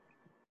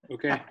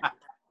Okay.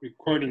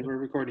 Recording. We're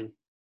recording.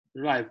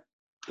 We're live.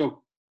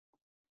 Go.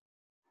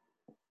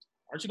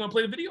 Aren't you going to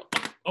play the video?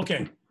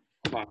 Okay.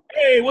 Come on.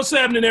 Hey, what's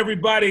happening,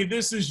 everybody?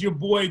 This is your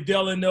boy,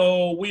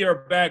 Delano. We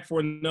are back for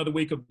another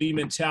week of The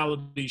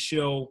Mentality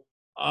Show.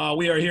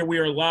 We are here. We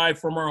are live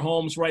from our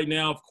homes right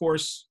now. Of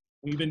course,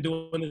 we've been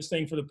doing this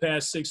thing for the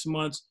past 6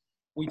 months.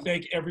 We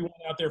thank everyone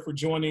out there for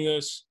joining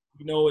us.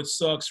 You know, it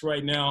sucks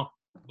right now,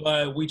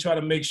 but we try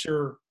to make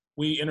sure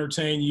we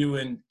entertain you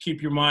and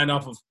keep your mind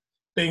off of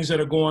things that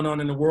are going on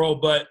in the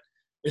world. But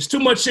there's too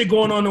much shit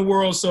going on in the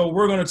world, so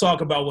we're going to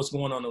talk about what's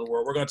going on in the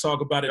world. We're going to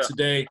talk about it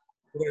today.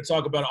 We're going to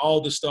talk about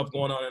all the stuff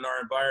going on in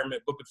our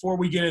environment. But before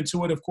we get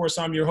into it, of course,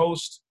 I'm your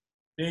host.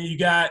 Then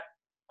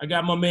I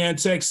got my man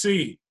Tech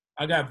C.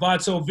 I got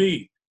Vato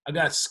V. I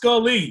got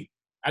Scully.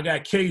 I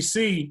got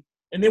KC.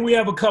 And then we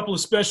have a couple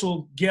of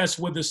special guests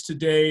with us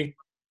today.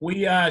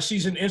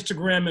 She's an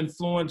Instagram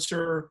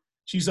influencer.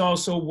 She's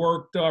also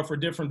worked for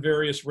different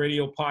various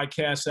radio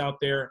podcasts out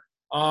there.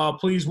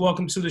 Please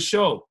welcome to the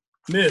show,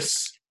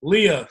 Miss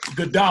Leah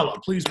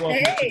Godala. Please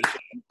welcome to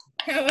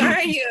the show. How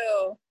are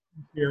you?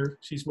 Here,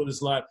 she's with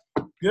us live.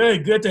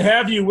 Good to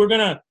have you. We're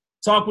gonna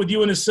talk with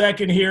you in a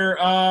second here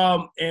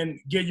and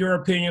get your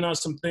opinion on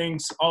some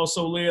things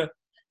also, Leah.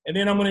 And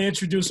then I'm gonna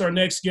introduce our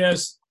next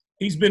guest.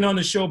 He's been on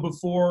the show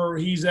before.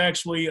 He's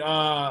actually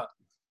an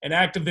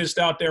activist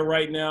out there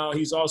right now.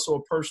 He's also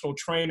a personal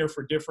trainer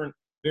for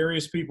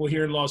various people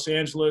here in Los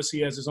Angeles. He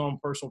has his own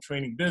personal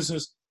training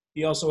business.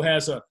 He also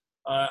has an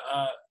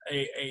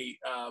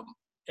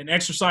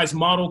exercise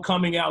model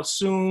coming out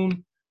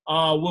soon.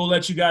 We'll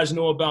let you guys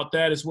know about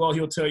that as well.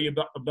 He'll tell you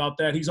about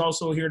that. He's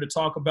also here to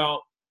talk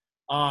about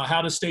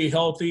how to stay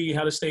healthy,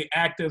 how to stay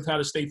active, how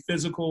to stay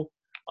physical,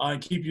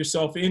 and keep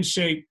yourself in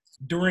shape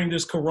during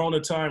this Corona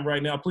time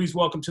right now. Please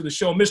welcome to the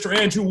show, Mr.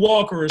 Andrew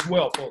Walker as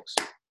well, folks.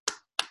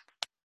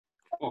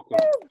 Welcome.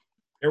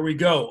 There we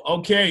go.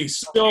 Okay,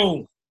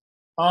 so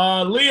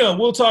Leah,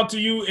 we'll talk to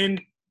you,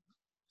 and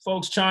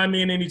folks chime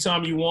in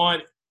anytime you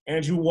want.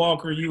 Andrew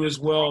Walker, you as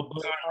well.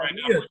 But,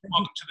 Leah,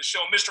 welcome to the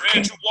show, Mr.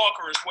 Andrew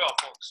Walker as well,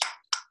 folks.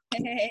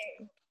 Hey.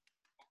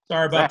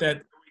 Sorry about that.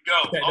 There we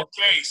go.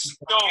 Okay, so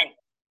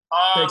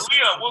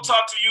Leah, we'll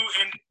talk to you,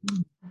 and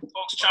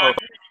folks chime in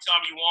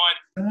anytime you want.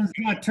 Someone's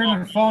not turning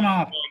their phone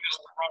off.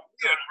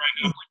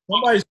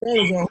 Somebody's phone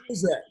is on.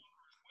 Who's that?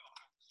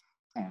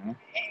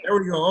 There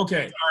we go. Okay.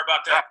 Sorry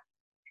about that.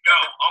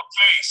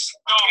 Okay, so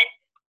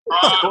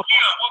Leah, we'll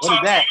What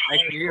talk is that? to I you.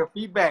 can hear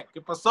feedback.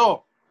 ¿Qué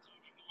pasó?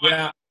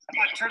 Yeah.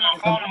 Turn their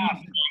phone off.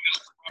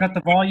 Cut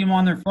the volume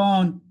on their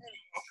phone.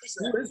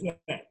 Who is that?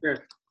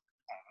 Here.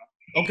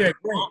 Okay, great.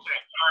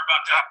 Sorry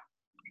about that.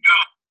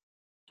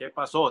 ¿Qué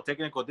pasó?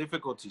 Technical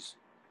difficulties.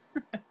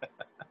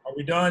 Are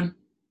we done?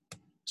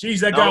 Jeez,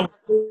 that No. guy,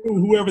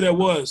 whoever that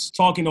was,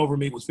 talking over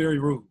me was very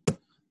rude.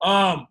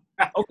 Okay.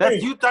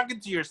 That's you talking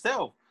to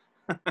yourself.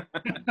 Of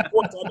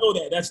course, I know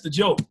that. That's the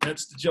joke.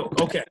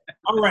 Okay.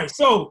 All right.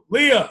 So,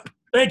 Leah,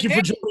 thank you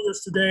for joining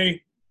us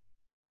today.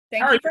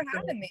 Thank you for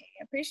having me.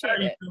 I appreciate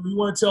it. You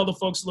want to tell the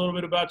folks a little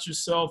bit about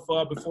yourself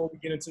before we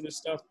get into this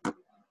stuff?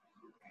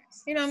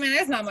 You know, man,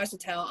 there's not much to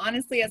tell.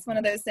 Honestly, it's one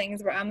of those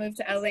things where I moved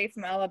to LA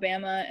from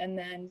Alabama, and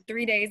then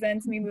 3 days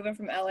into me moving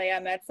from LA, I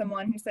met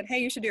someone who said, hey,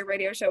 you should do a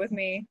radio show with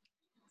me.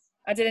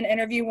 I did an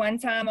interview one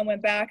time. I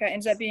went back. I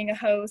ended up being a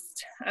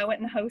host. I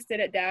went and hosted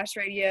at Dash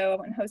Radio. I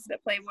went and hosted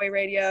at Playboy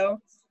Radio.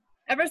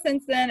 Ever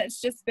since then, it's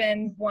just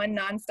been one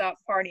nonstop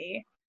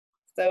party.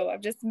 So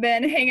I've just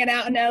been hanging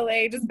out in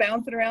LA, just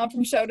bouncing around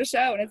from show to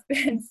show, and it's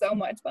been so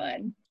much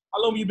fun.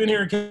 How long have you been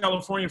here in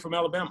California from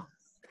Alabama?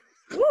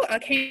 Ooh, I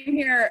came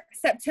here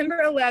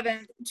September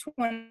 11th,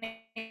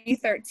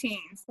 2013.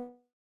 So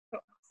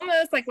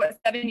almost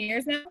 7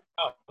 years now?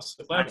 Oh, it's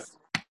 11.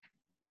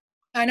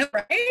 I know,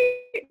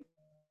 right?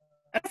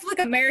 I feel like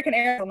American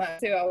Airlines on that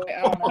too. I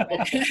don't know,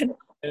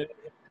 man.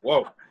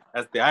 Whoa,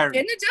 that's the irony.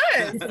 And it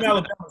You're does. from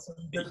Alabama, so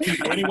you're good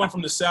people. Anyone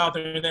from the South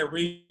or in that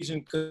region,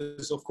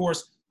 because, of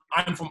course,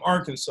 I'm from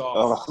Arkansas.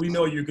 Oh. We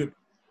know you're good.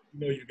 We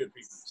know you're good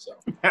people. So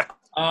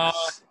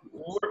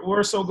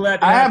we're so glad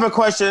to I have a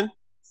question.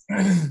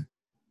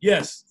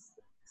 Yes.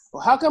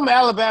 Well, how come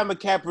Alabama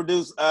can't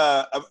produce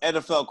an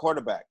NFL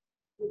quarterback?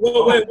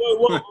 Wait.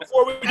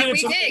 Before we get We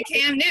into did,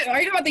 Cam Newton. Are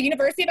you talking about the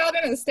University of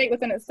Alabama or the state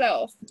within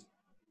itself?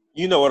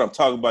 You know what I'm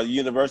talking about, the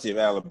University of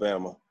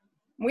Alabama.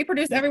 We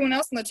produce everyone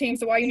else on the team,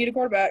 so why you need a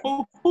quarterback?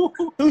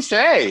 Touche.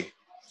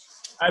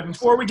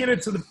 before we get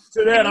into that,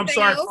 I'm Anything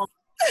sorry. else?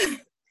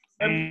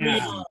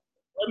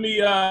 Let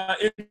me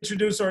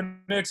introduce our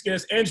next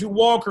guest, Andrew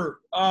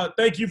Walker.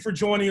 Thank you for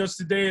joining us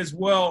today as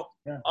well.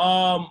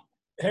 Yeah.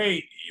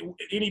 Hey,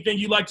 anything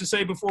you'd like to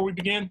say before we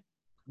begin?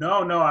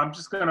 No, I'm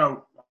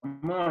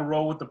gonna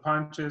roll with the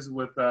punches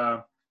with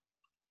the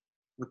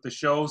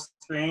show's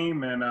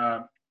theme, and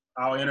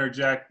I'll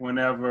interject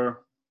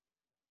whenever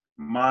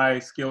my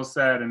skill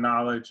set and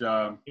knowledge.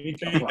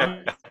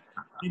 Anytime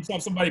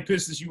somebody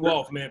pisses you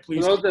off, man,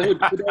 please. For those who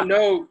don't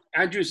know,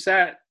 Andrew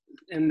sat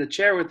in the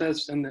chair with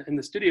us in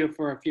the studio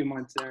for a few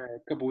months there,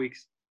 a couple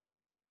weeks,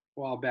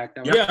 a while back.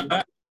 Yeah,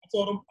 I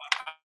told him.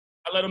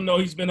 I let him know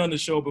he's been on the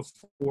show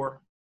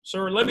before.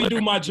 Sir, let me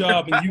do my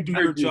job and you do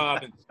your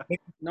job. And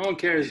No one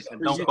cares.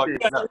 And don't fuck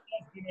it up.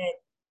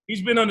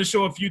 he's been on the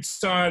show a few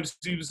times.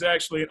 He was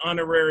actually an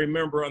honorary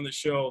member on the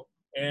show,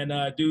 and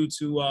due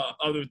to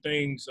other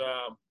things,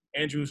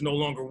 Andrew's no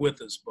longer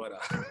with us. But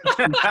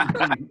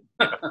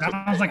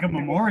Sounds like a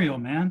memorial,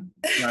 man.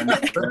 I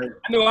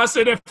know I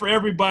say that for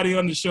everybody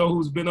on the show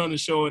who's been on the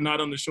show and not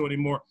on the show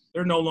anymore.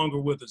 They're no longer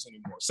with us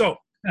anymore. So,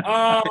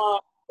 well,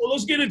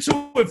 let's get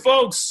into it,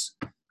 folks.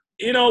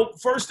 You know,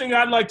 first thing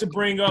I'd like to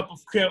bring up,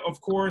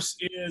 of course,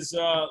 is,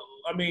 I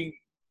mean,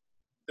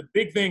 the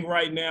big thing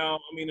right now,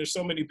 I mean, there's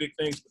so many big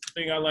things, but the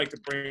thing I like to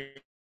bring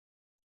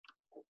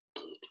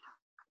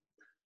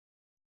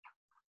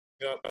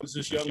up is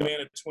this young man,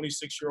 a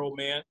 26-year-old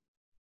man.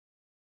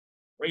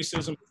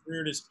 Racism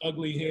reared its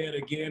ugly head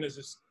again, as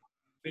it's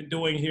been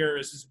doing here,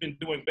 as it's been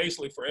doing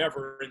basically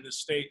forever in this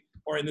state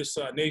or in this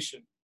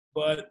nation.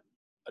 But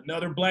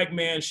another black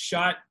man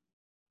shot,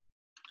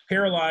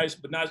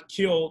 paralyzed, but not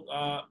killed,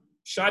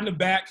 shot in the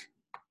back.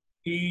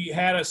 He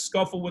had a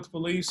scuffle with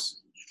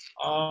police,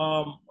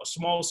 a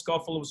small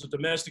scuffle. It was a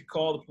domestic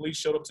call. The police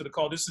showed up to the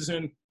call. This is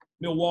in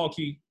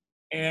Milwaukee.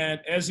 And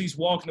as he's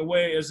walking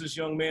away, as this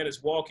young man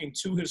is walking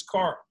to his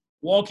car,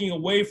 walking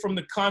away from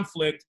the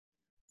conflict,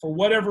 for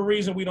whatever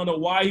reason, we don't know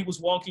why he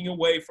was walking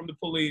away from the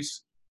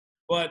police,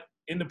 but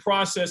in the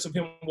process of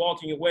him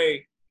walking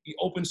away, he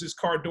opens his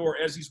car door.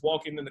 As he's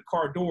walking in the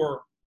car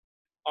door,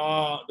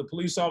 the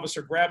police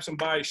officer grabs him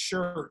by his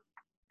shirt.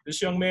 This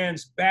young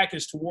man's back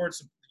is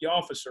towards the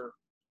officer,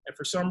 and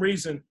for some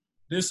reason,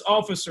 this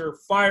officer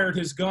fired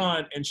his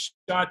gun and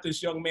shot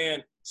this young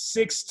man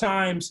 6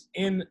 times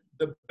in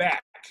the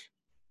back.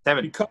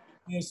 7. Because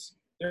of this,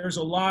 there's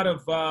a lot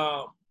of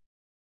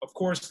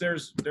course,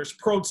 there's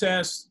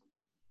protests.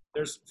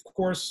 There's, of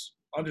course,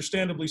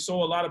 understandably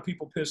so, a lot of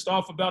people pissed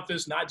off about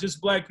this, not just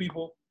black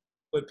people,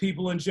 but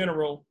people in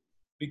general,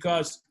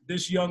 because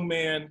this young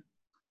man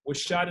was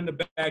shot in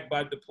the back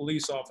by the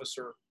police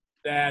officer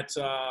that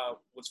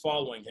was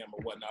following him or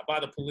whatnot, by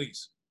the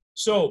police.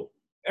 So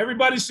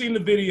everybody's seen the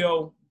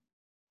video.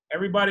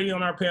 Everybody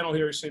on our panel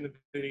here has seen the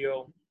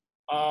video.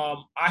 I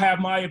have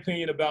my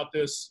opinion about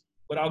this,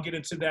 but I'll get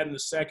into that in a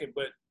second.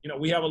 But, you know,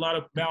 we have a lot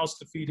of mouths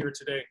to feed here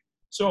today.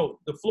 So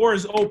the floor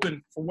is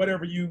open for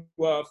whatever you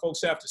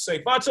folks have to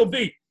say. Vato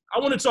V, I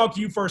want to talk to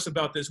you first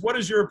about this. What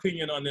is your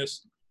opinion on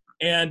this?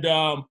 And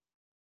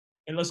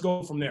let's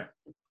go from there.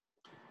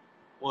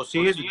 Well,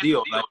 see, here's the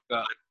deal. Like,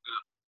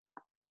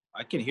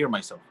 I can hear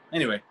myself.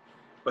 Anyway,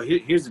 but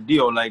here's the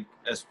deal. Like,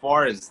 as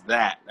far as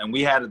that, and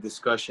we had a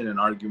discussion, an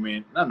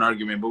argument, not an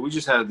argument, but we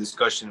just had a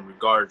discussion in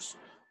regards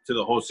to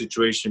the whole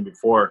situation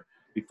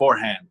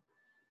beforehand.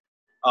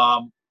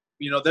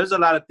 You know, there's a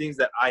lot of things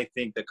that I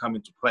think that come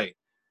into play.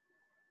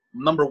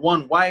 Number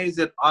one, why is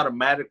it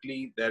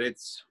automatically that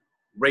it's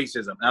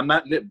racism? I'm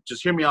not,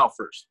 just hear me out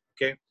first,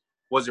 okay?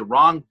 Was it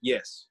wrong?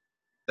 Yes.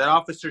 That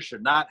officer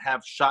should not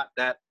have shot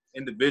that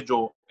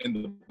individual in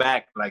the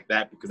back like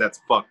that, because that's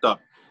fucked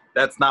up.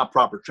 That's not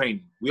proper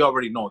training. We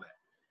already know that.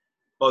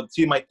 But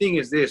see, my thing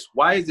is this: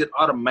 why is it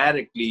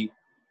automatically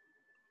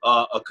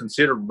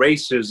considered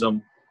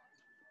racism,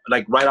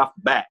 like right off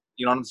the bat?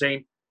 You know what I'm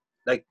saying?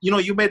 Like, you know,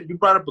 you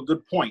brought up a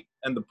good point,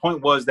 and the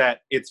point was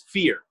that it's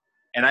fear,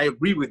 and I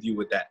agree with you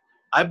with that.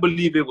 I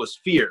believe it was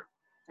fear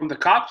From the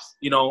cops?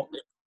 You know,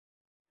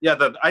 yeah.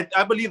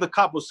 I believe the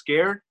cop was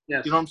scared.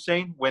 Yes. You know what I'm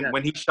saying?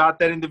 When he shot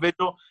that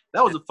individual,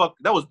 that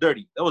was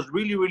dirty. That was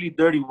really, really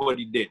dirty what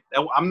he did.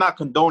 I'm not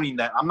condoning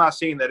that. I'm not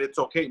saying that it's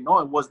okay. No,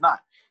 it was not.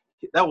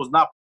 That was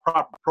not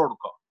proper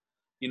protocol.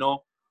 You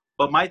know.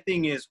 But my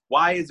thing is,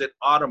 why is it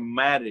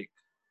automatic?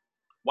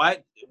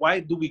 Why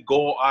do we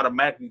go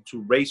automatically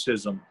to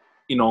racism?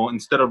 You know,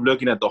 instead of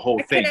looking at the whole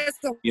thing.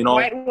 You know,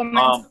 white woman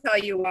tell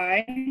you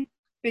why.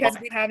 Because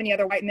we don't have any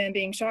other white men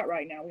being shot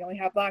right now. We only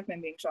have black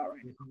men being shot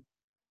right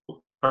now.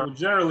 Well,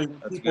 generally,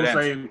 That's people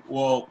say,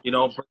 well, you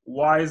know,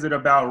 why is it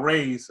about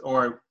race?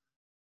 Or,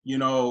 you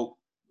know,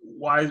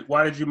 why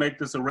did you make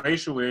this a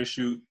racial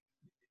issue?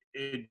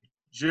 It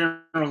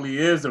generally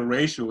is a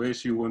racial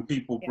issue when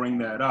people bring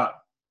that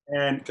up.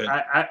 And okay.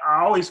 I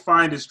always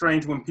find it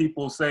strange when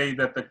people say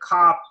that the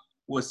cop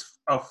was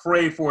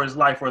afraid for his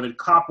life, or the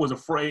cop was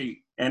afraid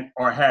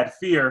or had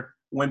fear,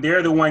 when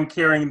they're the one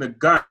carrying the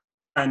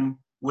gun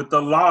with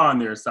the law on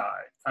their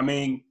side. I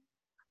mean,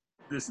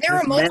 there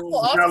were multiple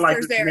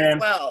officers there as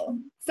well.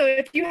 So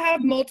if you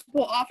have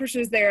multiple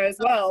officers there as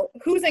well,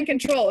 who's in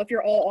control if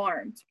you're all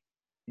armed?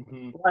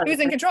 Mm-hmm. Who's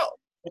in control?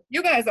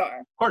 You guys are.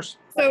 Of course.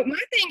 So my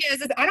thing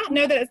is I don't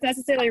know that it's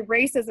necessarily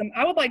racism.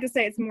 I would like to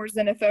say it's more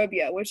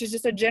xenophobia, which is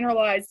just a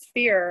generalized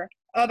fear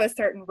of a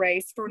certain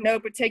race for no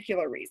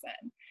particular reason.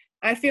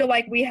 I feel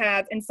like we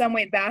have in some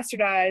way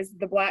bastardized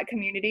the Black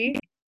community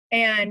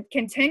and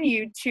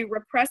continue to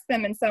repress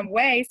them in some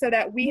way so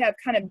that we have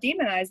kind of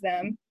demonized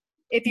them.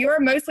 If you're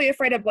mostly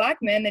afraid of Black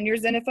men, then you're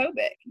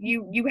xenophobic.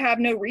 You have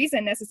no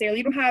reason necessarily.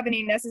 You don't have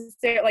any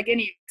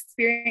any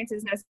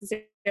experiences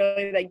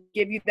necessarily that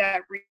give you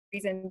that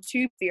reason to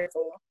be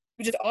fearful.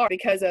 You just are,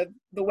 because of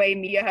the way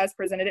media has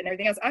presented it and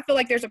everything else. I feel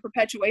like there's a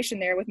perpetuation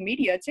there with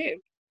media too.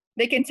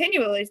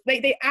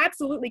 They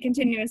absolutely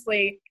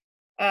continuously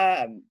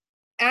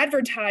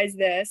advertise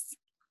this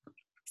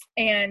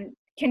and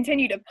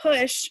continue to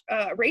push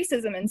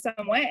racism in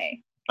some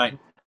way. Right.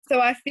 So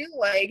I feel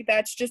like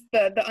that's just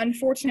the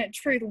unfortunate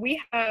truth.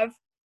 We have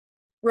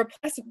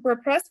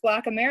repressed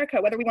Black America,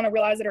 whether we want to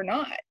realize it or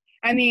not.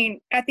 I mean,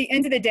 at the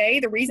end of the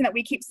day, the reason that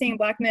we keep seeing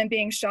Black men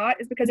being shot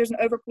is because there's an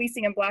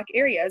over-policing in Black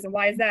areas. And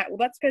why is that? Well,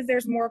 that's because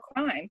there's more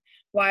crime.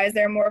 Why is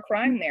there more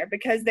crime there?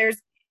 Because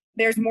there's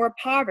more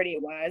poverty.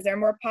 Why is there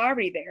more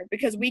poverty there?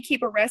 Because we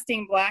keep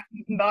arresting Black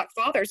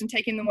fathers and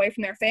taking them away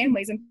from their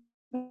families and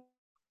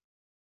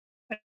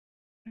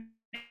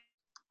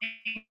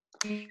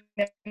them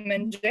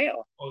in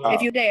jail.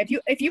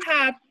 If you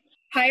have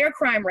higher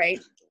crime rate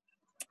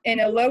in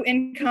a low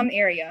income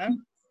area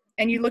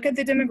and you look at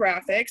the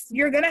demographics,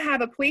 you're going to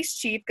have a police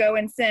chief go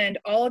and send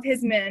all of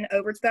his men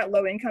over to that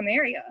low income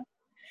area.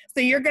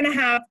 So you're going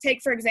to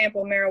take, for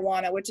example,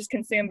 marijuana, which is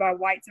consumed by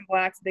whites and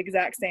Blacks at the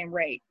exact same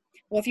rate.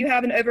 Well, if you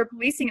have an over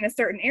policing in a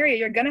certain area,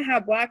 you're going to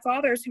have Black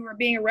fathers who are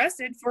being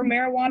arrested for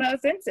marijuana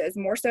offenses,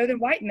 more so than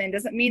white men.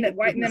 Doesn't mean that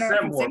white men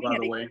aren't consuming more, by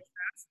it. the way.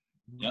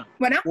 Yeah.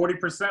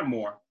 40%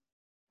 more.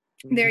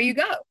 There you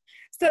go.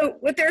 So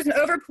if there's an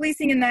over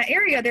policing in that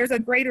area, there's a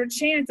greater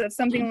chance of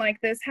something like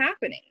this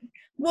happening.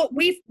 Well,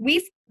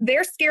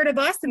 they're scared of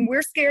us and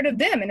we're scared of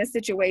them in a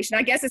situation.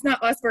 I guess it's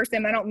not us versus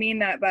them. I don't mean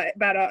that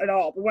bad at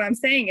all. But what I'm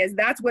saying is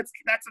that's what's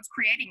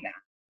creating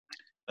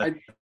that.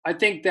 I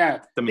think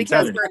that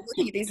because we're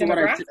looking at these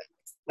demographics.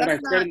 What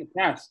I've said in the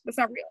past. That's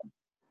not real.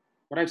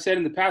 What I've said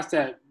in the past,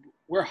 that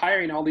we're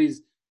hiring all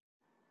these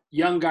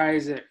young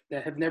guys that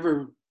have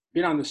never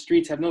been on the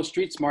streets, have no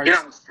street smarts,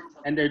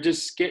 and they're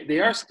just scared. They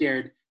are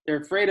scared. They're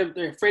afraid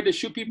to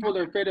shoot people.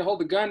 They're afraid to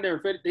hold a gun. They're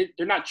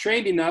not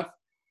trained enough,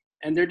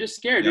 and they're just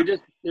scared.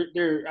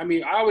 Yeah. I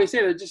mean, I always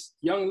say they're just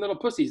young little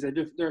pussies.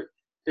 They're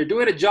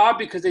doing a job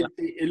because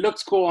it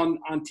looks cool on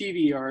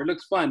TV or it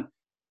looks fun,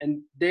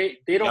 and they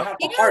don't have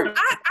the heart.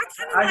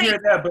 I hear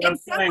that, but in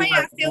some way,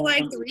 I feel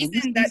like the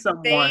reason that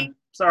someone,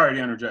 sorry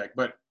to interject,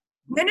 but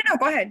no,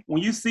 go ahead.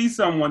 When you see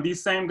someone,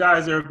 these same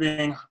guys that are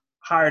being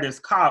hired as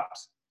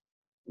cops,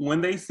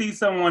 when they see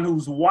someone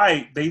who's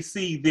white, they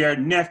see their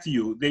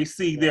nephew, they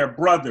see their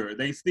brother,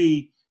 they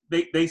see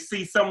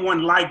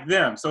someone like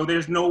them. So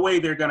there's no way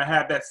they're going to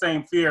have that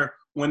same fear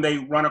when they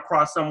run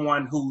across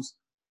someone who's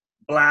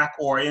Black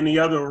or any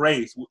other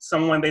race,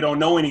 someone they don't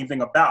know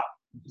anything about.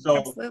 So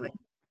absolutely.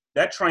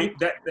 That's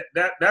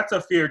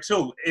a fear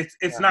too.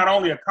 It's not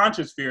only a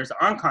conscious fear, it's an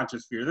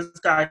unconscious fear. This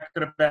guy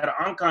could have had an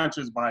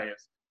unconscious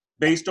bias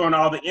based on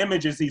all the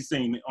images he's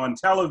seen on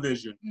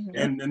television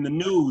and in the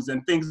news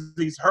and things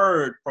he's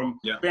heard from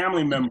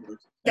family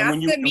members. That's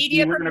the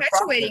media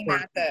perpetuating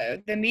that, though.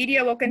 The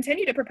media will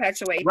continue to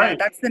perpetuate that.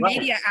 That's the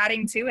media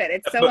adding to it.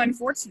 It's so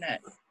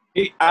unfortunate.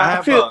 Go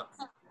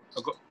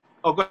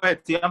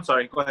ahead, T. I'm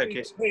sorry. Go ahead,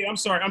 Casey. Hey, I'm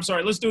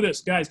sorry. Let's do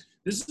this, guys.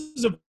 This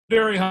is a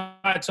very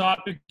hot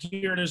topic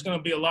here. There's going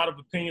to be a lot of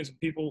opinions and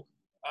people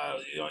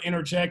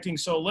interjecting.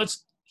 So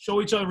let's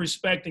show each other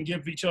respect and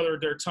give each other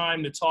their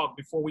time to talk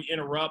before we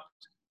interrupt.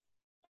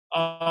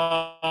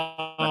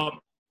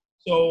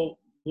 So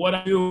what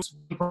I do is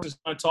one person's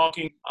not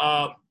talking,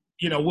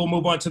 we'll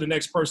move on to the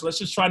next person. Let's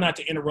just try not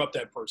to interrupt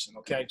that person,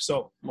 okay?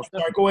 So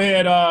go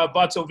ahead,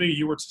 Bato V,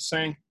 you were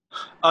saying?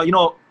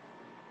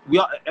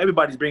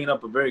 Everybody's bringing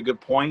up a very good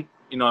point.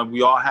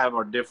 We all have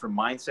our different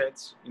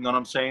mindsets. You know what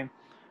I'm saying?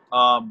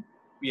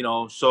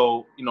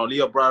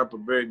 Leo brought up a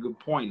very good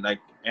point,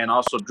 and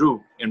also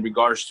Drew, in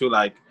regards to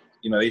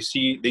they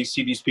see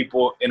these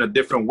people in a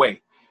different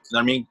way. You know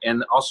what I mean?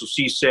 And also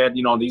C said,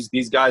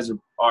 these guys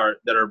are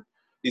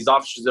these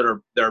officers that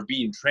are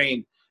being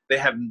trained.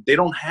 They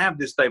don't have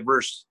this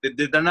diverse.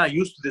 They're not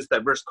used to this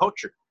diverse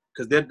culture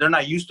because they're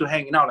not used to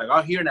hanging out. Like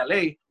out here in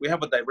LA, we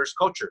have a diverse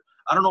culture.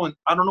 I don't know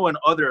in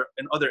other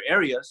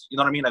areas. You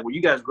know what I mean? Like when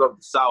you guys grew up in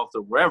the South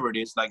or wherever it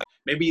is, like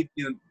maybe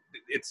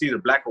it's either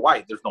Black or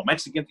white. There's no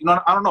Mexicans.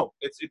 I don't know.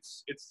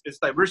 It's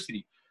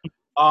diversity.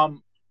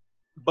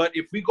 But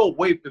if we go a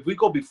little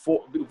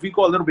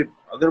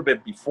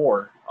bit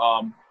before,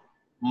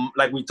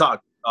 like we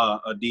talked,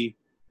 D,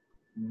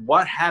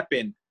 what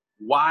happened?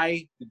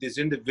 Why did this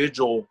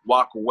individual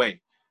walk away?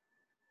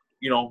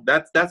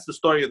 That's the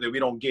story that we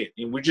don't get.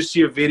 And we just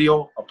see a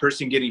video, a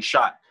person getting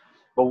shot,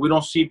 but we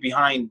don't see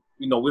behind.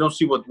 We don't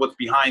see what's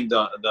behind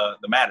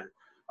the matter.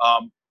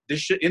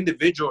 This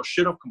individual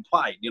should have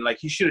complied.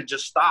 He should have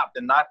just stopped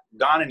and not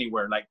gone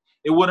anywhere. Like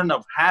it wouldn't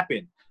have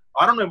happened.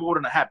 I don't know if it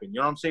wouldn't have happened.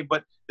 You know what I'm saying?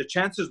 But the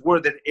chances were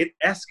that it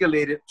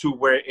escalated to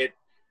where it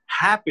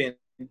happened.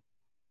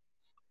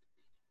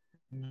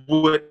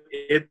 Would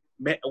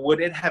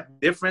it have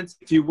difference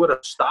if you would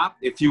have stopped?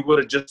 If you would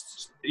have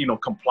just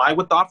complied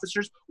with the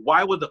officers?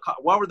 Why were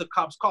the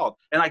cops called?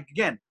 And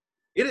again,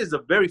 it is a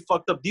very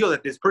fucked up deal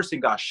that this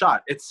person got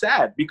shot. It's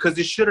sad because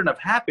it shouldn't have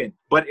happened,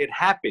 but it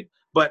happened.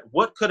 But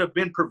what could have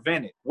been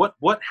prevented?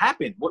 What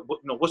happened?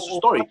 What's the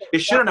story?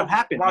 It shouldn't have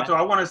happened. Wato,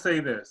 I want to say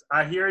this.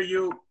 I hear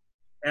you,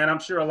 and I'm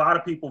sure a lot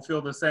of people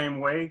feel the same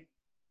way.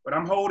 But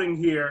I'm holding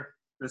here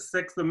the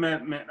 6th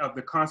Amendment of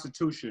the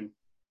Constitution,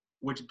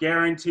 which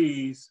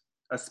guarantees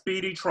a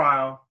speedy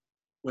trial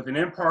with an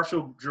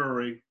impartial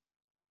jury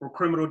for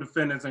criminal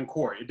defendants in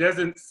court. It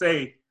doesn't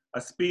say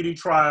a speedy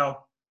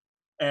trial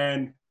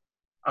and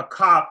a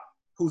cop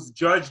who's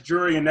judge,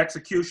 jury, and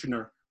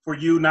executioner for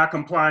you not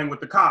complying with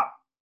the cop.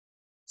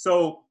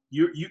 So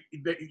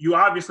you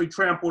obviously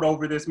trampled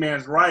over this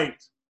man's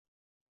right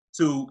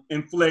to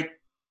inflict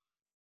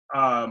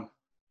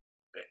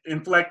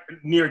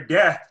near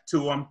death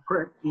to him.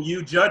 Correct.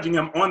 You judging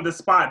him on the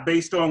spot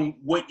based on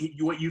what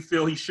you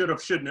feel he shouldn't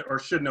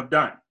have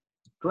done.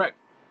 Correct.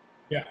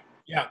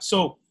 Yeah.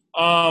 So,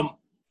 so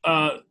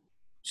I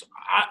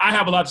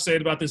have a lot to say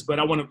about this, but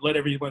I want to let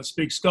everyone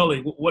speak.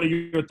 Scully, what are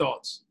your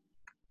thoughts?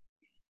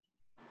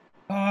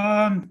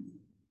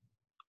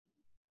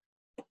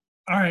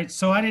 All right,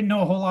 so I didn't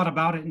know a whole lot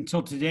about it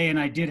until today, and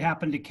I did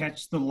happen to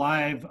catch the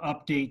live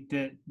update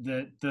that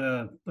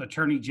the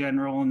Attorney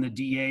General and the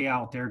DA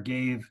out there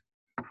gave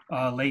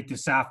late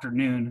this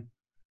afternoon.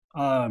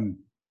 And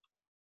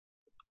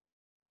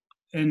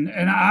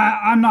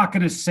I'm not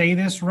going to say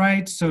this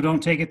right, so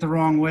don't take it the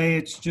wrong way.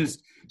 It's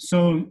just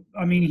so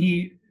I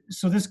mean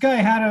so this guy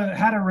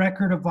had a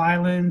record of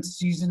violence.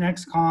 He's an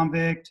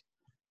ex-convict.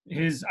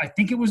 I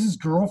think it was his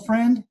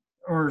girlfriend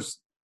or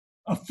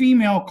a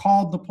female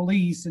called the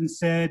police and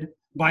said,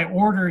 by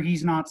order,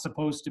 he's not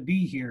supposed to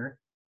be here.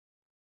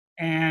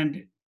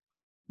 And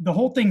the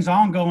whole thing's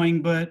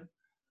ongoing, but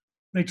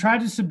they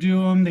tried to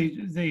subdue him.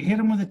 They hit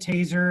him with a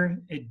taser.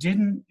 It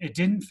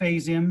didn't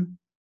phase him.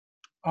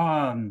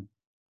 And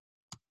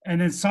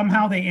then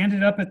somehow they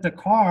ended up at the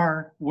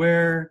car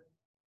where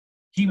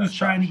he was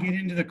trying to get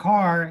into the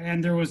car,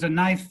 and there was a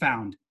knife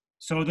found.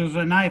 So there was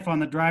a knife on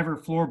the driver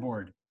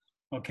floorboard.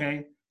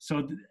 Okay.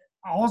 So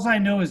all I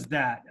know is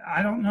that.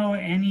 I don't know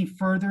any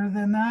further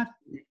than that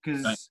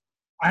because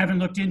I haven't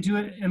looked into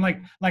it. And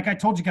like I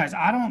told you guys,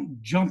 I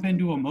don't jump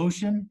into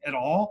emotion at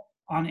all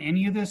on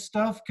any of this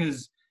stuff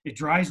because it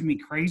drives me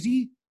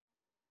crazy.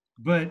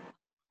 But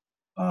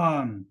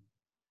I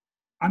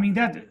mean,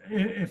 that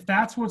if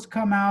that's what's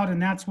come out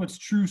and that's what's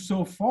true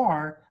so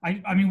far,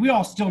 I mean, we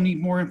all still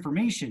need more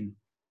information.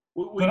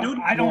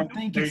 I don't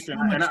think it's so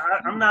much. And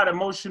I'm not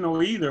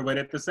emotional either, but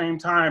at the same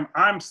time,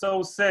 I'm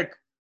so sick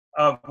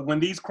of when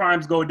these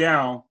crimes go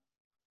down,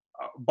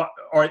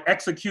 or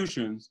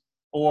executions,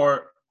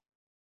 or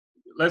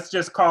let's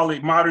just call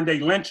it modern day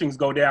lynchings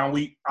go down,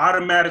 we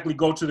automatically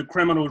go to the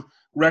criminal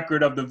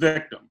record of the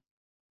victim.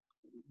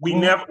 We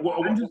never.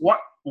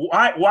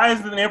 Why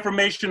isn't the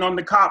information on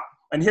the cop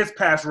and his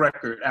past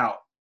record out?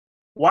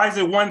 Why is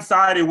it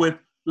one-sided with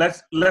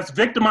let's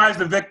victimize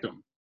the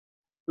victim?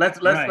 Let's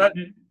go for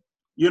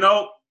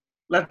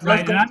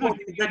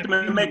the victim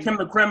and make him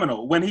the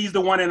criminal when he's the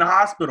one in the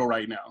hospital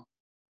right now.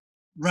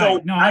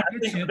 Right. So I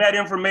think that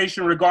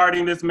information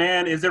regarding this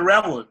man is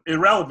irrelevant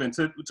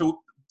to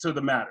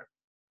the matter.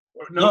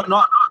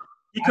 No.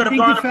 He could have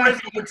gone to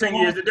prison for 10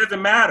 years. It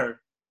doesn't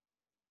matter.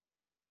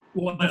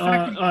 Well, the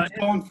fact that he's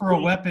going for a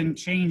weapon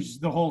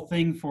changed the whole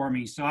thing for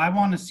me. So I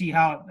want to see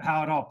how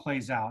it all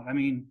plays out. I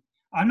mean,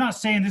 I'm not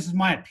saying this is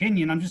my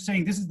opinion. I'm just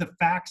saying this is the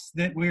facts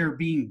that we're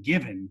being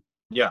given.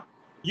 Yeah.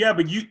 Yeah,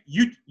 but you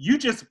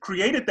just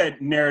created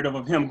that narrative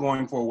of him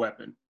going for a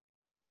weapon.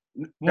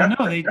 Well,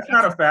 that's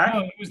not a fact.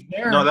 No, it was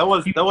there. No, that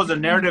was a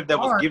narrative that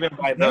was given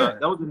by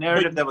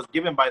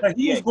the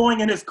he was going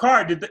in his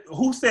car.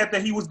 Who said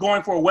that he was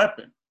going for a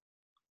weapon?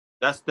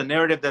 That's the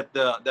narrative that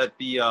the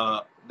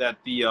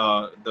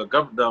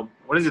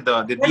what is it,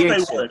 the DA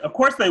said. Of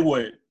course they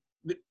would.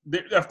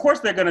 Of course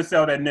they're going to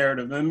sell that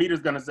narrative. The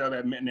media's going to sell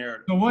that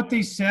narrative. So what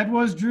they said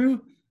was,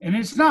 Drew, and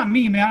it's not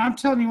me, man. I'm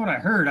telling you what I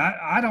heard.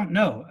 I don't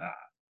know.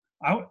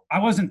 I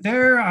wasn't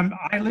there.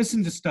 I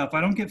listen to stuff. I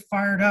don't get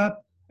fired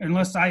up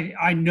unless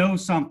I know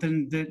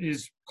something that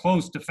is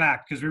close to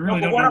fact, because we really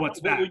don't know what's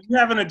fact. You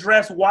haven't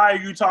addressed why are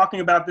you talking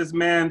about this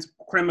man's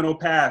criminal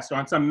past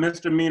on some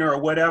misdemeanor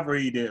or whatever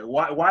he did.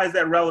 Why is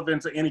that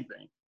relevant to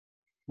anything?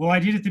 Well, I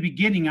did at the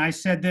beginning. I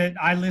said that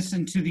I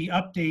listened to the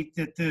update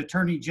that the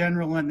Attorney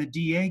General and the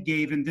DA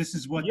gave, and this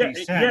is what they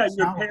said. Yeah,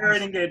 you're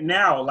parroting it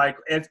now, like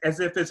as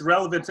if it's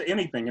relevant to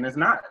anything, and it's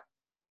not.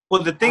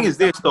 Well, the thing is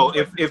this, though: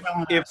 if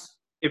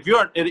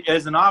you're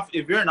an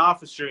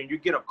officer and you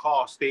get a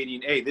call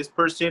stating, "Hey, this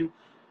person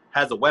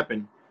has a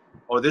weapon,"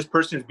 or "This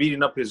person is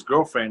beating up his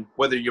girlfriend,"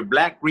 whether you're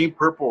black, green,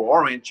 purple,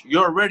 or orange,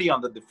 you're already on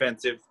the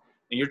defensive,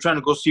 and you're trying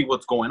to go see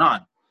what's going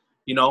on.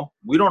 You know,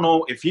 we don't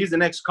know if he's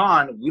an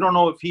ex-con. We don't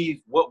know if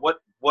he's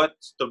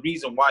what's the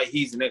reason why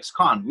he's an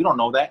ex-con. We don't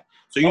know that.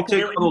 So you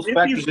take all those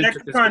factors into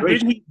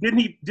consideration.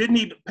 Didn't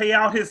he pay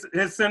out his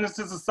sentence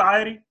to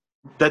society?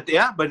 But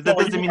that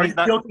doesn't mean he's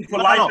not guilty for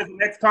life as an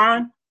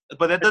ex-con.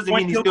 But that doesn't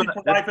mean he's still guilty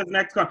for life as an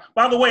ex-con.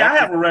 By the way, I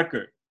have a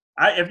record.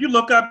 If you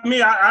look up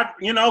me, I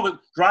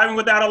driving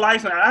without a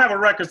license, I have a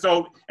record.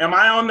 So am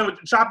I on the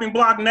chopping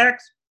block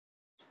next?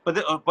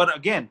 But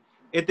again,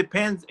 it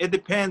depends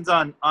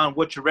on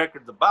what your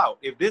record's about.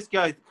 If this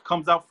guy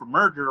comes out for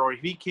murder, or if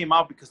he came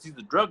out because he's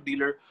a drug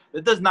dealer,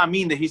 that does not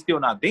mean that he's still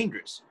not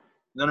dangerous.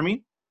 You know what I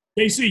mean?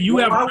 KC, you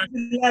have why would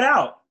you let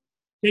out?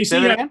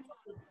 KC, I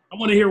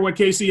want to hear what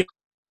KC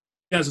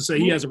has to say.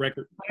 He has a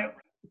record.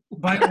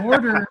 By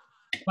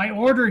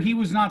order, he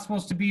was not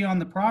supposed to be on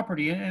the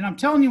property. And I'm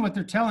telling you what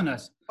they're telling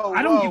us.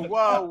 I don't give a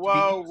fuck.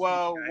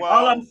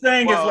 All I'm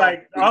saying is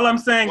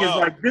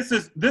like this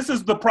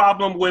is the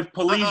problem with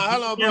police.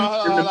 Hold on, bro.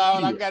 Hold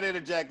on. I got to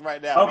interject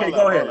right now. Okay,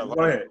 go ahead.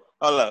 Go ahead.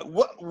 Hold up.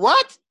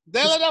 What?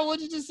 Delano, what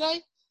did you just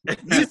say?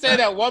 You say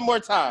that one more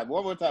time.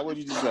 One more time. What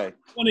did you just say? I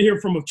want to hear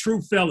from a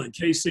true felon,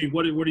 KC.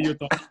 What are your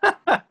thoughts?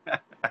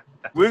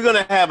 We're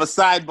gonna have a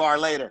sidebar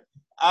later.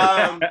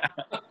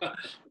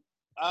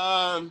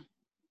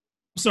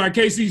 Sorry,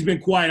 KC's been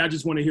quiet. I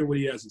just want to hear what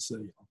he has to say.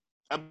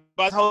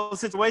 About the whole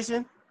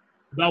situation?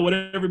 About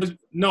whatever.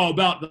 No,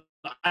 about the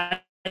ice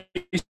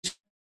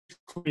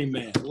cream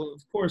man. Well,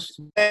 of course.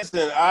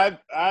 Listen, I'm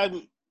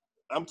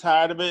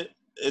tired of it.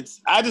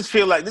 I just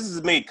feel like this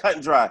is me, cut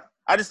and dry.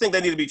 I just think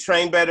they need to be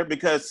trained better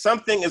because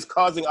something is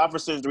causing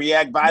officers to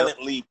react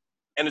violently,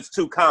 and it's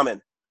too common.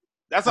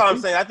 That's all I'm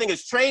saying. I think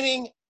it's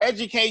training,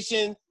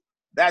 education.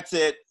 That's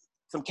it.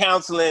 Some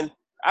counseling.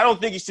 I don't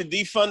think you should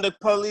defund the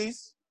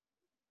police,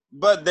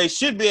 but they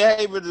should be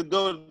able to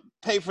go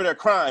pay for their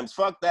crimes.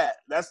 Fuck that.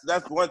 That's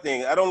one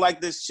thing. I don't like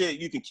this shit.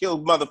 You can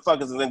kill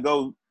motherfuckers and then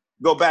go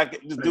back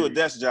and just do a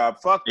desk job.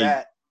 Fuck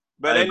that.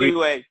 But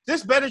anyway,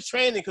 just better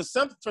training because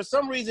for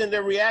some reason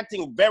they're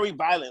reacting very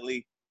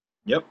violently.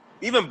 Yep.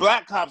 Even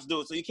black cops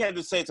do it, so you can't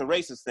just say it's a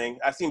racist thing.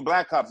 I've seen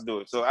black cops do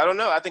it, so I don't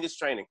know. I think it's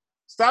training.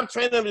 Stop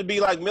training them to be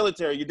like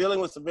military. You're dealing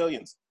with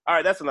civilians. All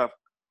right, that's enough.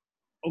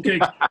 Okay,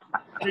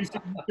 Casey,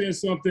 you said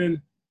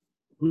something.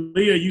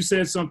 Leah, you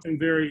said something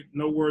very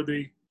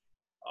noteworthy.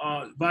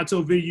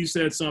 Vato V, you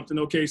said something.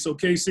 Okay, so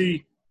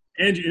Casey,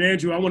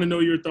 Andrew, I want to know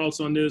your thoughts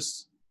on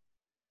this.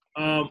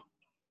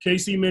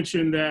 Casey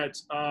mentioned that,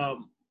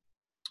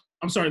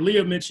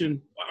 Leah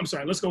mentioned,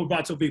 let's go with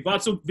Vato V.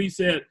 Vato V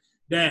said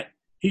that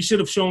he should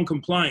have shown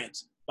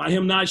compliance. By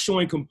him not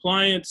showing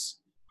compliance,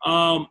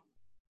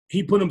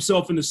 he put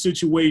himself in a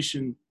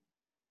situation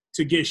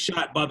to get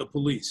shot by the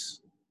police.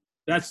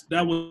 That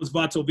was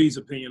Vato V's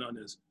opinion on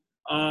this.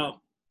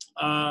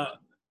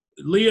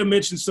 Leah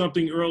mentioned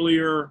something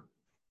earlier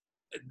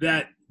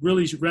that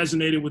really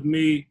resonated with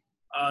me.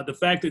 The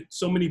fact that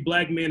so many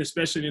black men,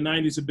 especially in the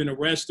 90s, have been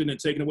arrested and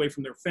taken away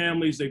from their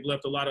families. They've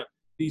left a lot of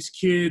these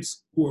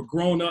kids who are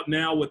grown up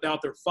now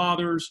without their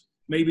fathers.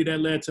 Maybe that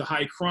led to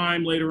high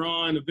crime later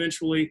on,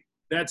 eventually,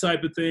 that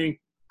type of thing.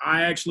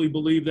 I actually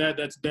believe that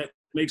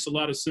makes a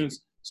lot of sense.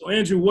 So,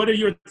 Andrew, what are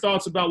your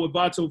thoughts about what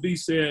Vato V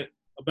said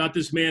about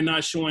this man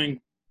not showing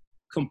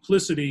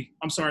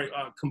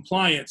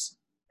compliance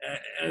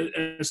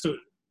as to,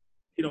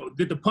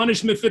 did the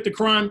punishment fit the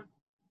crime?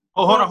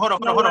 Oh, hold on.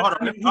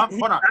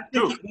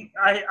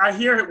 I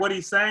hear what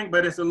he's saying,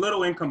 but it's a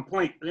little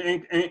incomplete.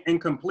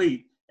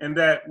 And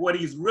that what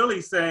he's really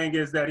saying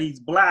is that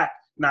he's black,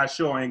 not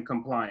showing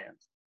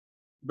compliance.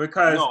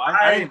 Because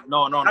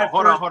hold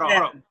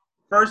on.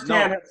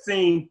 Firsthand have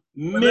seen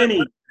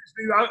many.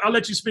 I'll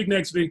let you speak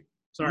next, V.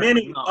 Sorry.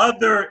 Many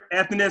other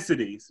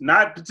ethnicities,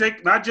 not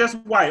just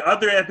white,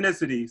 other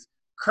ethnicities,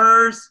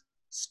 curse,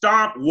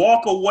 stomp,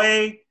 walk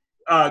away,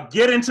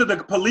 get into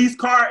the police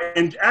car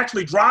and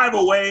actually drive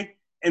away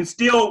and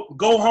still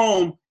go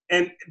home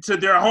and to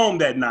their home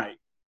that night.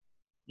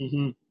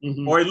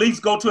 Or at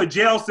least go to a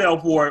jail cell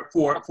for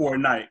a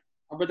night.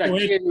 But that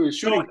kid who was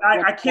shooting. So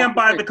I can't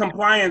buy the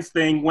compliance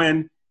thing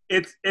when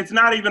it's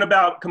not even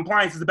about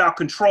compliance, it's about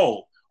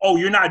control. Oh,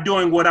 you're not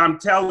doing what I'm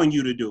telling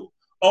you to do.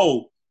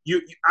 Oh,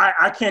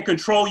 I can't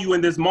control you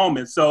in this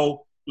moment,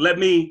 so let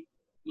me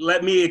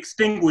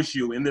extinguish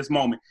you in this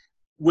moment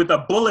with a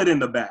bullet in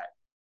the back.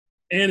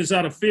 And it's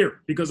out of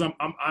fear because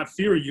I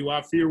fear you.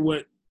 I fear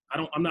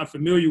I'm not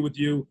familiar with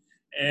you,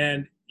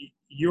 and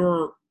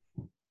your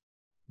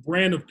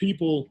brand of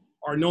people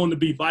are known to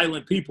be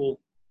violent people,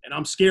 and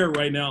I'm scared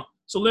right now.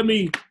 So let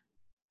me,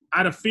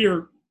 out of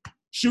fear,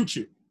 shoot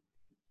you.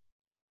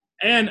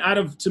 And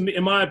to me,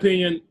 in my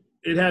opinion,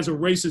 it has a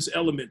racist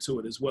element to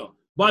it as well.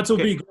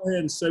 Vato V, go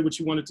ahead and say what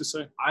you wanted to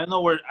say. I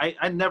know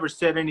I never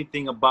said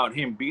anything about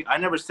him. I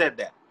never said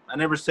that. I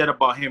never said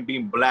about him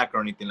being black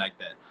or anything like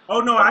that. Oh,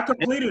 no, I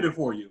completed it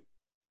for you.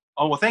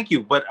 Oh, well, thank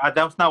you. But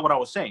that's not what I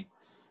was saying.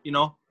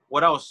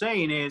 What I was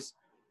saying is,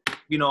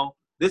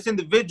 this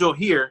individual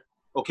here,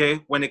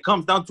 okay, when it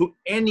comes down to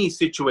any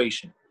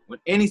situation,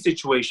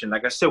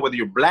 like I said, whether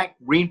you're black,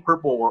 green,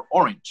 purple, or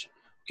orange,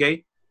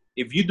 okay,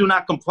 if you do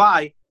not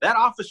comply, that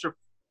officer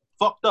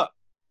fucked up.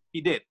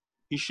 He did.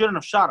 He shouldn't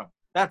have shot him.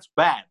 That's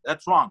bad.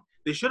 That's wrong.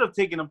 They should have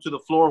taken him to the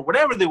floor.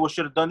 Whatever they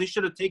should have done, they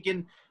should have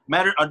taken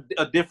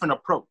a different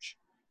approach.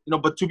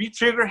 But to be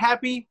trigger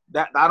happy,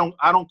 that I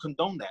don't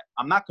condone that.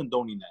 I'm not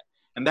condoning that,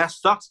 and that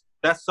sucks.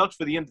 That sucks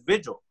for the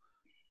individual.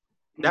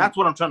 That's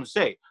what I'm trying to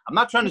say. I'm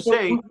not trying to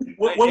say.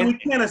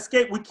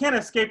 We can't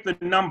escape the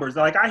numbers.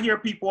 Like I hear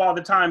people all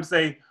the time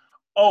say,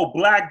 "Oh,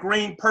 black,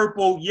 green,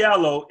 purple,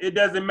 yellow. It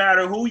doesn't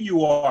matter who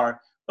you are."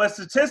 But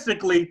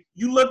statistically,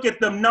 you look at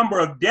the number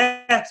of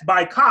deaths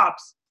by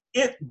cops.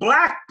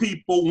 Black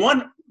people,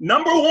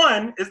 number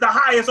one is the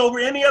highest over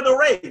any other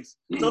race.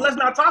 So let's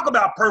not talk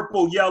about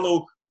purple,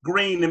 yellow,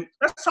 green, and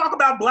let's talk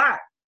about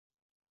black.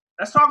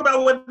 Let's talk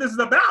about what this is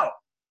about.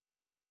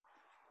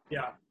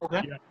 Yeah.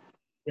 Okay.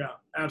 Yeah,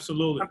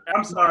 absolutely.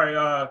 I'm sorry.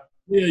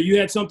 Yeah, you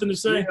had something to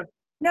say? Yeah.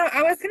 No,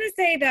 I was going to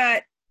say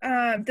that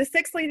the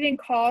 6th leading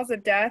cause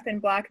of death in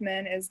Black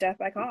men is death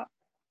by cop.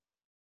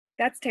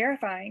 That's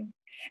terrifying.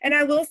 And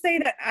I will say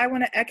that I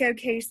want to echo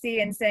Casey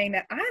in saying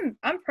that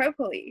I'm pro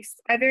police.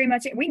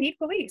 We need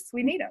police.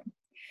 We need them.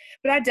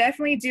 But I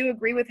definitely do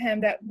agree with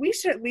him that we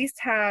should at least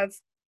have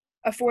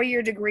a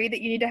 4-year degree that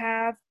you need to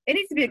have. It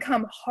needs to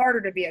become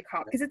harder to be a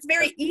cop because it's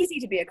very easy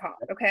to be a cop,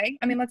 okay?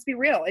 I mean, let's be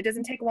real. It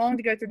doesn't take long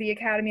to go through the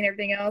academy and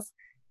everything else.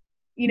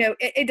 You know,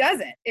 it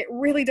doesn't. It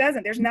really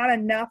doesn't. There's not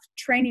enough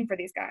training for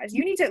these guys.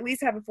 You need to at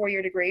least have a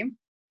 4-year degree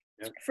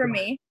for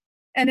me.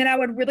 And then I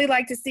would really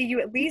like to see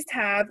you at least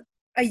have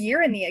a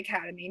year in the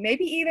academy,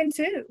 maybe even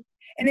 2.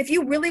 And if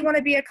you really want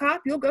to be a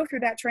cop, you'll go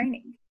through that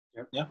training.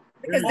 Yeah.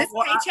 Because this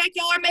paycheck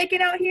y'all are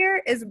making out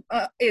here is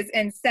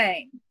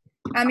insane.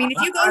 I mean,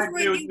 if you go I through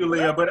agree with you,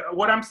 Leah, but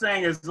what I'm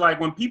saying is, like,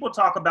 when people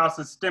talk about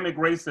systemic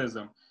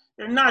racism,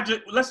 they're not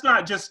just, let's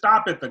not just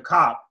stop at the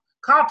cop.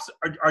 Cops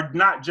are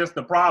not just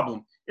the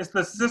problem. It's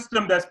the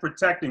system that's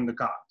protecting the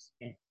cops.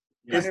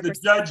 It's 100%. the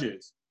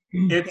judges.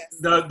 It's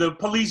the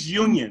police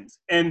unions.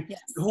 And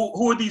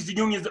who are these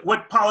unions?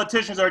 What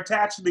politicians are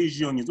attached to these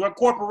unions? What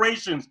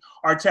corporations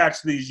are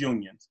attached to these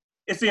unions?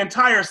 It's the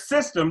entire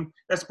system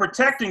that's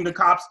protecting the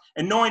cops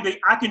and knowing that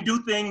I can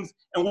do things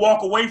and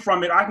walk away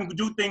from it. I can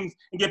do things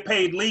and get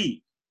paid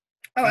leave.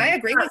 Oh, I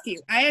agree with you.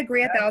 I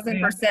agree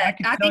 1,000%.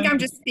 I think I'm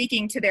just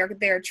speaking to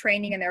their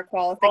training and their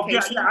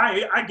qualifications.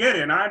 I get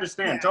it, and I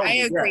understand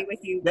totally. I agree with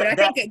you, but I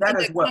think that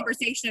the well.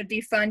 conversation of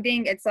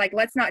defunding, it's like,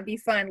 let's not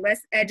defund,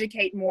 let's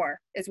educate more,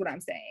 is what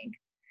I'm saying.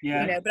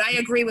 Yeah. You know, but I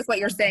agree with what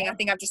you're saying. I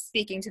think I'm just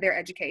speaking to their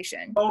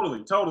education.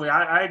 Totally.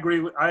 I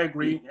agree. I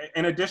agree.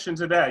 In addition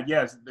to that,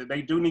 yes,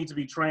 they do need to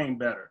be trained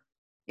better.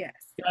 Yes.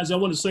 Guys, I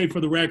want to say for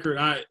the record,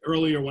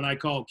 earlier when I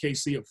called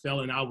Casey a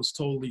felon, I was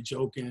totally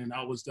joking.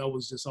 That was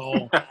just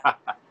all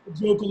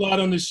joke a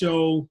lot on the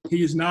show.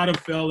 He is not a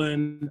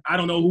felon. I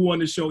don't know who on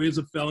the show is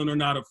a felon or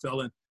not a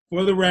felon.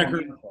 For the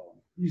record,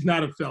 he's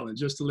not a felon,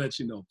 just to let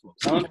you know,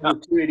 folks.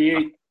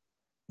 288.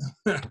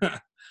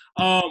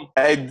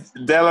 Hey,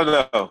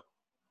 Delano.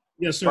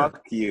 Yes, sir.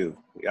 Fuck you.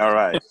 All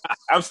right.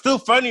 I'm still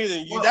funnier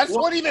than you. That's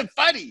not even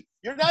funny.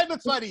 You're not even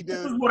funny, dude.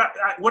 This is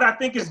what I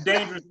think is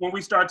dangerous when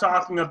we start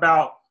talking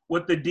about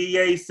what the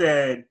DA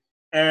said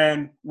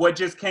and what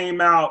just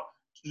came out,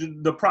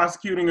 the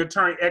prosecuting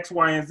attorney X,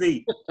 Y, and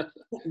Z.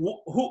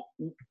 who,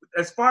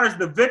 as far as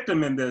the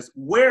victim in this,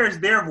 where is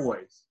their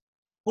voice?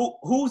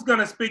 Who's going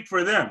to speak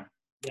for them?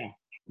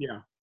 Yeah.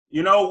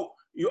 You know,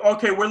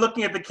 okay, we're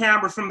looking at the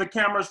cameras from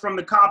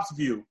the cop's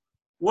view.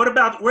 What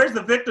about, where's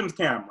the victim's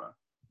camera?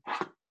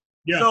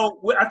 Yeah.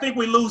 So I think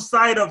we lose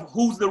sight of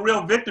who's the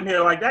real victim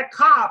here. Like, that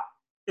cop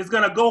is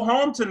going to go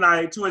home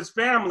tonight to his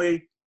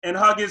family and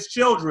hug his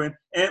children,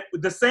 and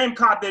the same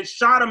cop that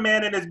shot a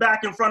man in his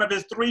back in front of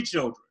his 3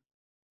 children.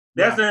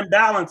 There's an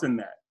imbalance in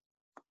that.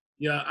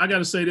 Yeah, I got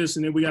to say this,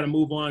 and then we got to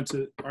move on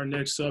to our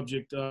next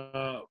subject.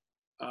 I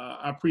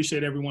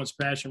appreciate everyone's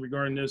passion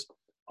regarding this.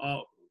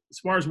 As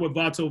far as what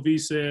Vato V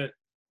said,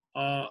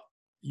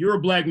 you're a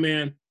black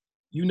man.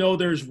 You know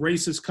there's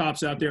racist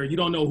cops out there. You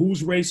don't know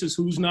who's racist,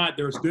 who's not.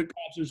 There's good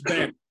cops, there's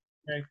bad.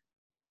 Okay?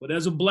 But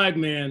as a black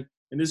man,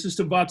 and this is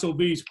to Vato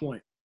V's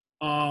point,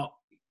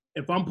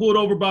 if I'm pulled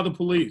over by the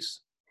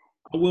police,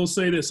 I will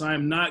say this: I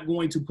am not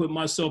going to put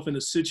myself in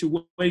a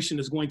situation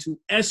that's going to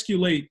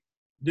escalate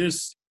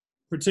this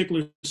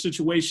particular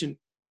situation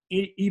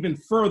even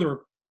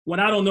further when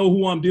I don't know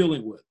who I'm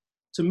dealing with.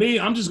 To me,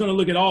 I'm just going to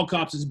look at all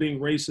cops as being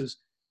racist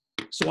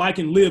so I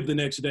can live the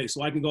next day,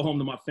 so I can go home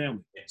to my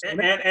family.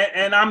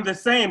 And I'm the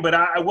same,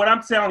 but what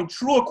I'm telling,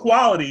 true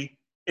equality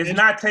is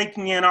not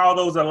taking in all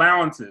those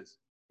allowances.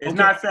 It's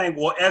not saying,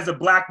 well, as a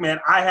black man,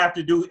 I have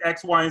to do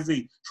X, Y, and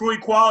Z. True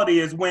equality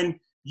is when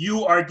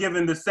you are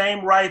given the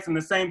same rights and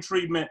the same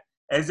treatment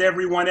as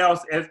everyone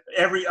else, as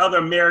every other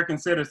American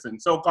citizen,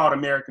 so-called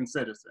American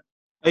citizen.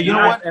 Hey, you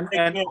know what?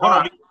 And hold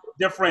on.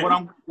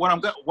 Different.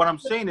 What I'm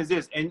saying is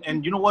this,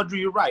 and you know what, Drew,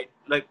 you're right.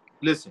 Like,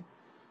 listen,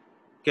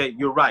 okay,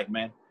 you're right,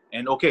 man.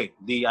 And okay,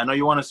 I know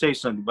you want to say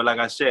something, but like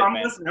I said,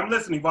 I'm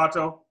listening,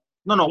 Vato.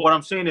 No, what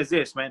I'm saying is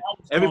this, man.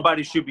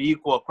 Everybody should be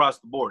equal across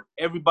the board.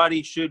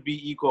 Everybody should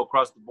be equal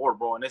across the board,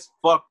 bro. And it's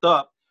fucked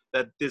up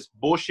that this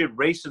bullshit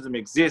racism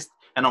exists.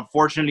 And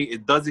unfortunately,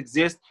 it does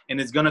exist. And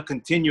it's going to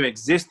continue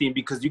existing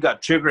because you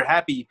got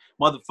trigger-happy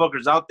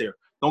motherfuckers out there.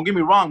 Don't get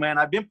me wrong, man.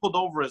 I've been pulled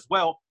over as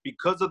well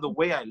because of the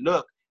way I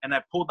look. And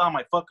I pull down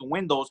my fucking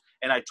windows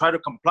and I try to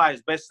comply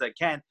as best as I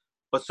can.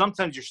 But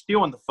sometimes you're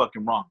still in the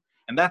fucking wrong.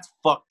 And that's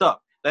fucked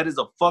up. That is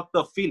a fucked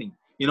up feeling.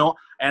 You know,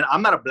 and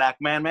I'm not a black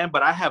man,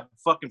 but I have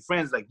fucking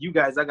friends like you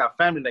guys. I got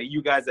family like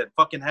you guys that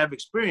fucking have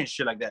experienced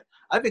shit like that.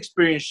 I've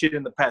experienced shit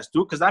in the past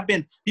too, because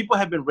people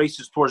have been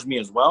racist towards me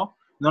as well.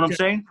 You know what I'm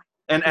saying?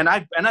 And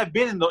I've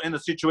been in the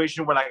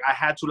situation where like I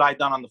had to lie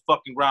down on the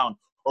fucking ground,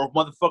 or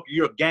motherfucker,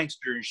 you're a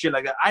gangster and shit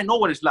like that. I know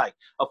what it's like.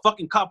 A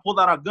fucking cop pulled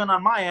out a gun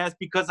on my ass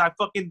because I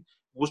fucking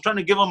was trying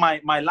to give him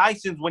my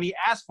license when he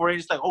asked for it.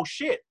 It's like, oh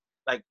shit,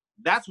 like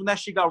That's when that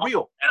shit got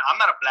real. And I'm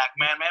not a black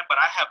man, but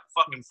I have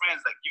fucking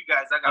friends like you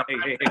guys. I got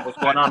Hey, what's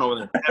going on over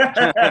there?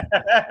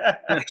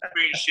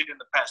 Experienced shit in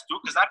the past too,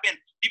 because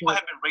people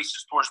have been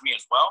racist towards me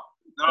as well.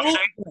 You know what I'm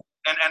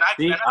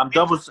saying?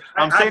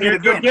 I'm saying it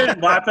again.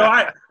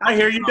 Vato. I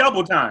hear you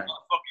double time.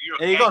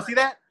 There you go. See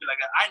that? Like,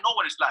 I know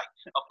what it's like.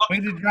 Way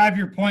to drive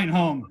your point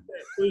home.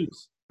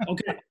 Please.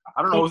 Okay.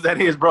 I don't know what that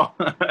is, bro.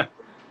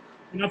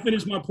 Can I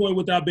finish my point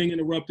without being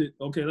interrupted?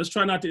 Okay, let's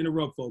try not to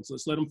interrupt folks.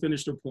 Let's let them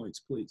finish their points,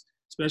 please,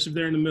 especially if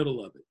they're in the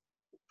middle of it.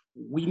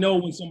 We know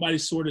when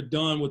somebody's sort of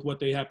done with what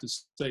they have to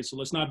say, so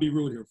let's not be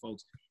rude here,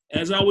 folks.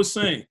 As I was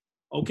saying,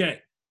 okay,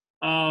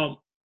 to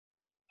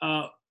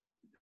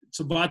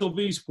Vato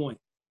V's point,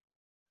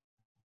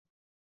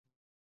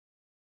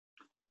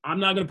 I'm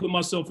not going to put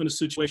myself in a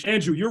situation.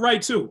 Andrew, you're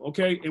right too,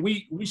 okay? And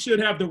we should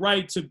have the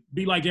right to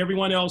be like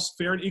everyone else,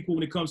 fair and equal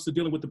when it comes to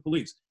dealing with the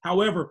police.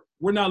 However,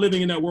 we're not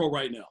living in that world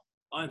right now.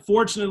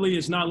 Unfortunately,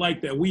 it's not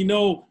like that. We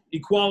know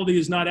equality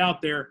is not out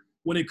there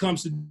when it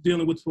comes to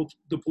dealing with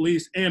the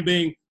police and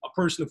being a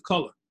person of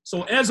color.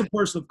 So as a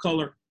person of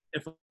color,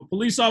 if a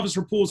police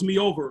officer pulls me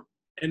over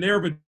and they're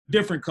of a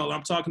different color,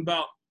 I'm talking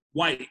about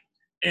white,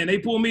 and they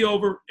pull me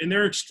over and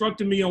they're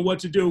instructing me on what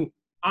to do,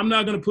 I'm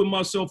not going to put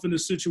myself in a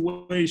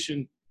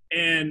situation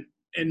and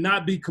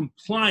not be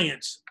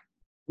compliant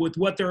with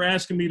what they're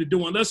asking me to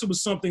do, unless it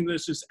was something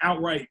that's just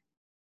outright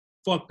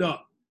fucked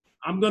up.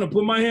 I'm going to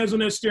put my hands on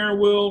that steering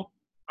wheel.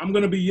 I'm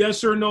going to be yes,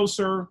 sir, no,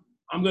 sir.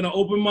 I'm going to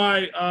open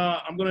my,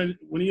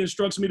 when he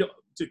instructs me to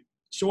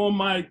show him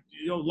my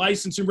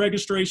license and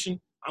registration,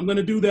 I'm going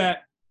to do that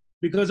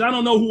because I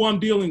don't know who I'm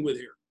dealing with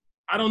here.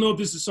 I don't know if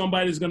this is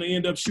somebody that's going to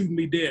end up shooting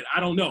me dead. I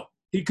don't know.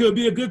 He could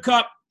be a good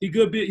cop. He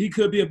could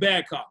be a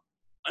bad cop.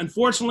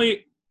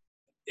 Unfortunately,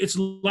 it's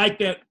like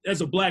that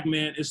as a black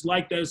man. It's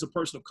like that as a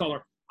person of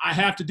color. I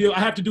have to do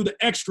the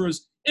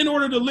extras in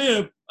order to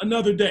live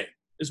another day.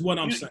 Is what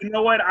I'm saying. You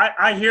know what?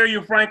 I hear you,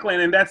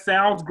 Franklin, and that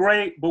sounds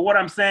great. But what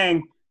I'm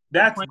saying,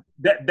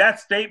 that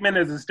statement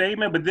is a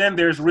statement, but then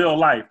there's real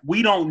life.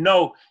 We don't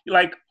know.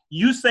 Like,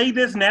 you say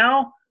this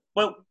now,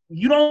 but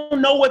you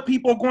don't know what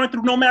people are going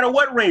through no matter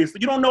what race.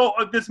 You don't know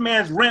if this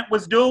man's rent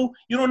was due.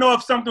 You don't know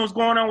if something was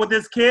going on with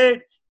this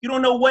kid. You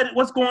don't know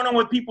what's going on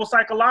with people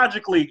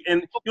psychologically. And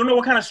you don't know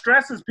what kind of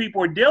stresses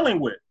people are dealing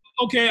with.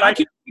 Okay,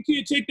 like, I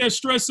can't take that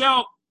stress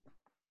out.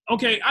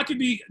 Okay,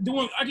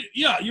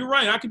 yeah, you're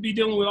right. I could be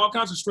dealing with all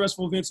kinds of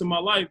stressful events in my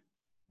life.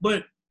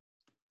 But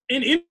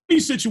in any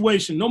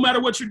situation, no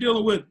matter what you're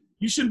dealing with,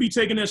 you shouldn't be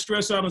taking that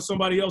stress out on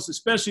somebody else,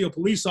 especially a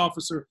police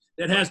officer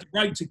that has the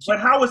right to keep.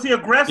 But how was he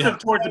aggressive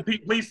towards the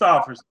police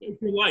officer?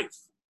 Your life.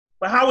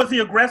 But how was he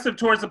aggressive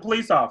towards the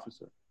police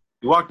officer?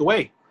 He walked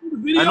away.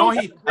 I know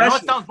it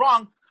sounds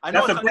wrong. I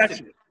know it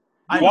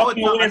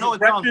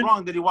sounds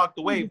wrong that he walked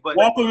away, but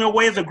walking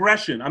away is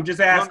aggression. I'm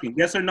just asking,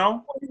 yes or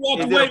no? He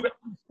walked away with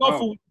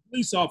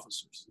police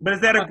officers. But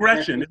is that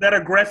aggression? Is that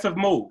an aggressive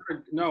move?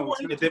 No.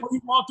 When he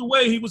walked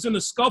away, he was in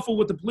a scuffle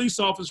with the police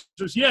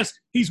officers. Yes,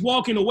 he's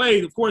walking away.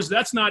 Of course,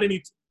 that's not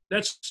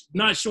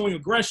showing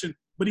aggression,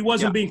 but he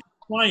wasn't being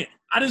compliant.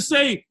 I didn't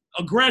say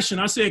aggression.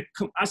 I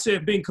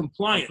said being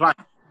compliant.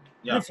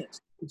 Yeah.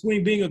 Difference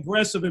between being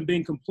aggressive and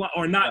being compliant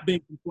or not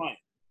being compliant.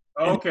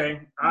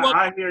 Okay,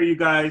 I hear you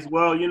guys.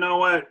 Well, you know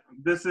what?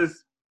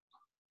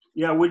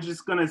 We're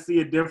just going to see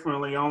it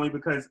differently only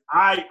because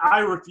I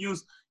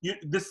refuse.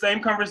 The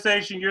same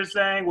conversation you're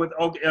saying with,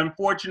 okay,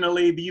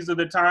 unfortunately, these are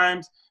the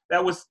times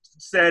that was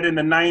said in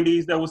the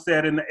 90s, that was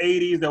said in the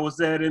 80s, that was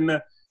said in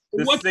the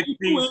 60s.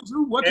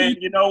 And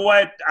you know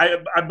what?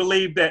 I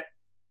believe that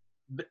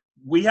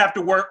we have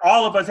to work,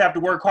 all of us have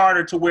to work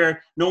harder to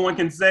where no one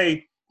can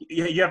say,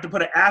 you have to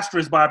put an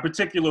asterisk by a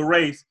particular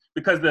race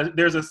because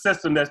there's a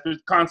system that's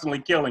constantly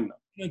killing them.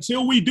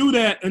 Until we do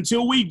that,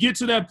 until we get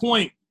to that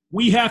point,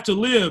 we have to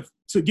live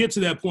to get to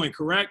that point,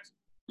 correct?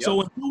 Yep.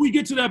 So until we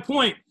get to that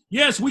point,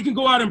 yes, we can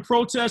go out and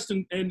protest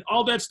and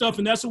all that stuff,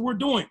 and that's what we're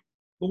doing.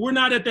 But we're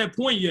not at that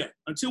point yet.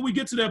 Until we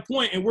get to that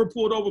point and we're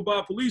pulled over by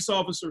a police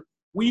officer,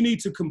 we need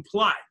to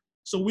comply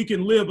so we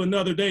can live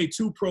another day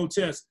to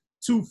protest,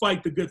 to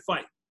fight the good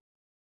fight.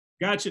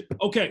 Gotcha?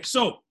 Okay,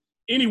 so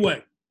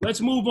anyway,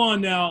 let's move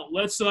on now.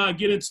 Let's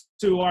get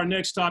into our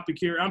next topic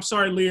here. I'm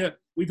sorry, Leah.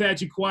 We've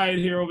had you quiet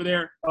here over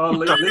there.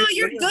 No,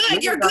 you're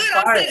good. You're good.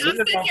 I'm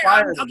sitting here.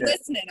 I'm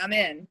listening. I'm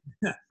in.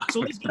 So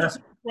let's get this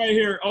right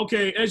here.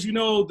 Okay, as you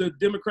know, the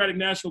Democratic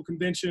National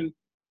Convention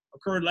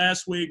occurred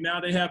last week.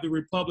 Now they have the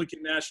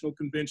Republican National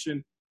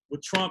Convention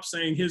with Trump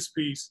saying his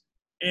piece.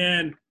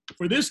 And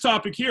for this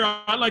topic here,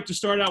 I'd like to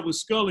start out with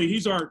Scully.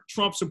 He's our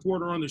Trump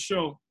supporter on the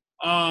show,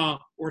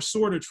 or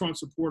sort of Trump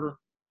supporter.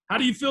 How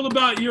do you feel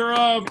about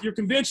your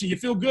convention? You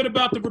feel good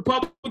about the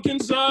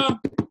Republicans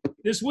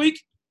this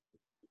week?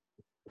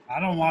 I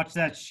don't watch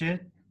that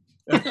shit.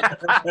 So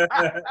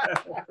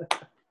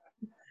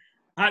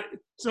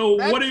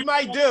that's what do you?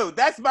 My dude.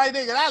 That's my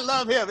nigga. I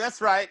love him. That's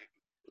right.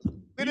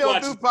 We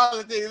don't do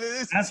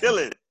politics. It's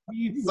chilling.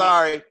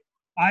 Sorry.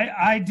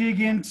 I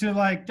dig into,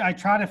 like, I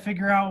try to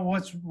figure out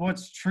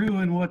what's true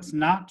and what's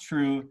not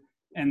true.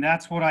 And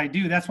that's what I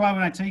do. That's why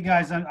when I tell you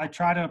guys, I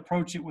try to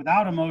approach it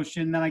without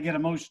emotion. Then I get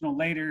emotional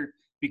later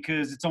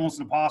because it's almost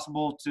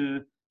impossible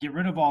to get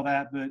rid of all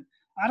that. But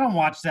I don't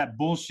watch that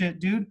bullshit,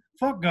 dude.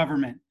 Fuck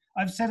government.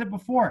 I've said it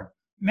before.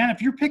 Man,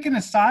 if you're picking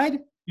a side,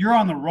 you're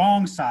on the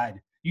wrong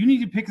side. You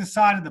need to pick the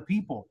side of the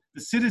people,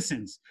 the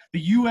citizens, the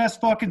U.S.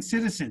 fucking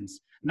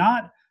citizens,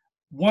 not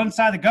one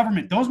side of the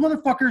government. Those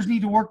motherfuckers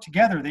need to work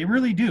together. They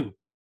really do.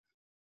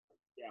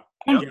 Yeah.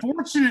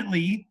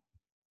 Unfortunately,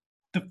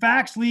 the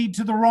facts lead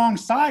to the wrong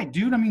side,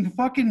 dude. I mean,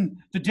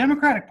 the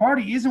Democratic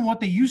Party isn't what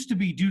they used to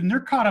be, dude, and they're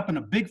caught up in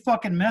a big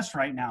fucking mess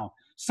right now.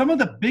 Some of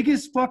the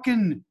biggest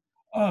fucking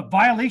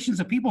violations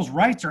of people's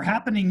rights are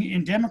happening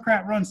in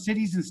Democrat-run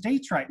cities and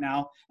states right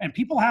now, and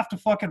people have to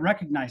fucking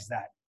recognize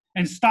that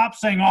and stop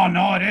saying, oh,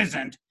 no, it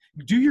isn't.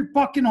 Do your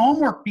fucking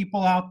homework,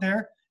 people out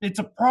there. It's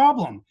a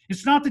problem.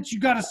 It's not that you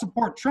got to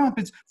support Trump.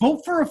 It's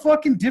vote for a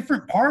fucking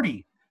different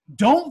party.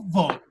 Don't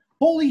vote.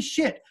 Holy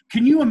shit.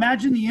 Can you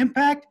imagine the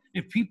impact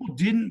if people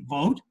didn't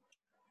vote?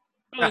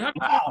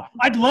 Wow.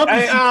 I'd love to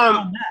see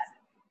on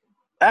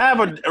that. I have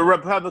a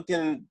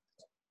Republican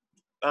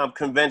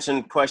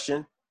convention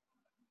question.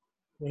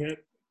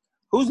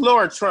 Who's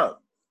Laura Trump?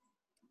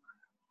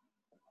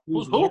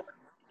 Who's who?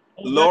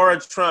 Laura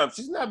Trump.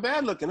 She's not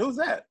bad looking. Who's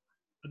that?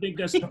 I think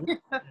that's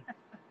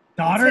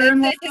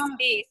daughter-in-law? It's his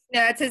niece.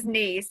 No, it's his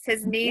niece.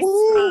 His niece,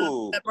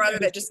 Ooh. the brother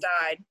that just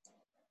died.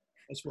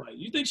 That's right.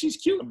 You think she's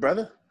cute?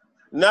 Brother?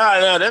 No.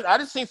 I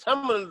just think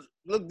someone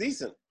look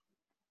decent.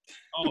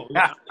 Oh,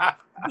 yeah. I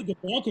think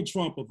Ivanka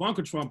Trump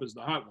is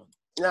the hot one.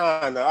 No.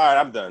 All right,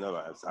 I'm done. All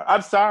right,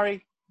 I'm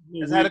sorry. I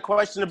just had a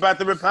question about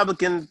the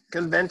Republican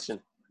convention.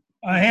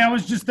 Hey, I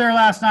was just there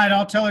last night.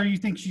 I'll tell her you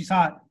think she's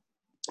hot.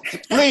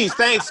 Please,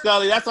 thanks,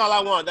 Scully. That's all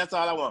I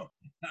want.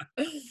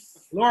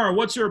 Laura,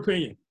 what's your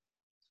opinion?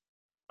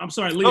 I'm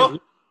sorry, Leah. Oh. Okay,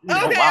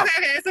 wow.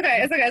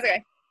 okay, it's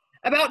okay.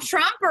 About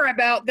Trump or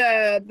about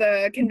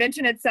the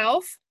convention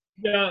itself?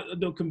 Yeah,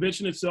 the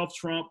convention itself,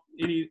 Trump,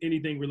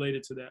 anything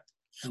related to that.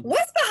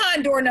 What's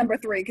behind door number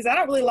 3? Because I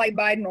don't really like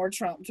Biden or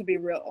Trump, to be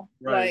real.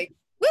 Right. Like,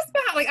 what's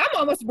behind? Like, I'm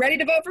almost ready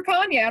to vote for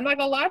Kanye. I'm not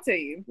gonna lie to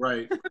you.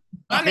 Right.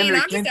 I mean,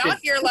 I'm just out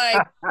here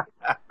like.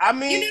 I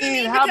mean, You know what I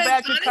mean? how Because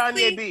bad could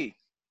honestly, Kanye be?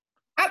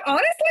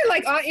 Honestly,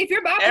 like, if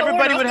you're bipolar,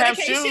 Everybody and would off have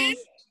medication, shoes.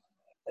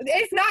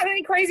 It's not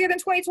any crazier than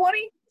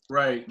 2020.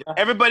 Right.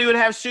 Everybody would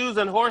have shoes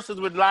and horses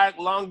with like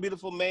long,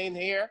 beautiful mane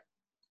hair.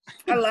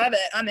 I love it.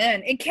 I'm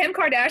in. And Kim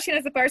Kardashian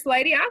as the first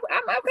lady, I'm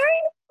okay.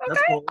 That's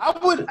cool.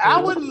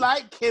 I would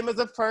like Kim as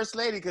a first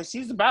lady because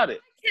she's about it.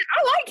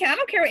 I like Kim. I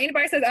don't care what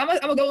anybody says. I'm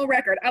gonna go on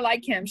record. I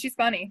like Kim. She's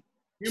funny.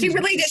 She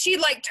really did. She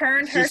like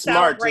turned her She's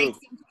smart, celebrate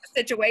too.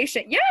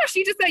 situation. Yeah,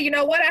 she just said, you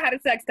know what? I had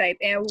a sex tape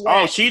and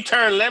what? Oh, she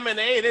turned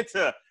lemonade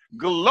into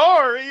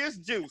glorious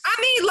juice.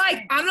 I mean,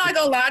 like, I'm not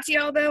gonna lie to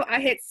y'all though. I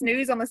hit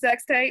snooze on the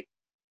sex tape.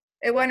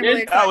 It wasn't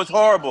really That was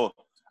horrible.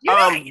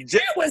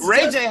 it was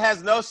Ray just J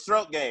has no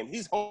stroke game.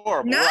 He's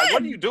horrible. None. Like,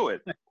 what are you doing?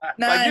 none,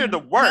 Like, you're the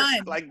worst.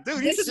 none. Like, dude,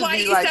 This you is should why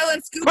be he's like, selling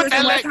put scooters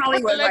that in West leg, put the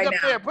Hollywood leg right up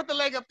now. there. Put the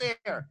leg up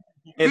there.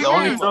 Hey, Good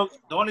the game.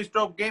 only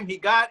stroke game he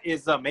got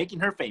is making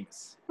her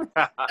famous.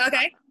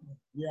 Okay.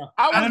 Yeah.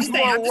 I I'm was just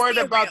saying, I'm more just worried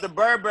being about real. the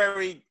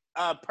Burberry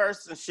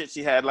purse and shit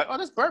she had. Like, oh,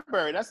 that's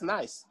Burberry. That's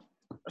nice.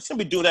 I shouldn't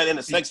be doing that in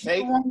a sex She's the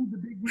tape. one with the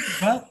big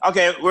butt.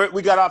 Okay,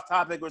 we got off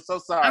topic. We're so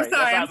sorry. I'm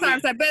sorry.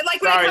 But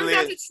like when Sorry, it comes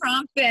down Liz. to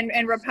Trump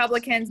and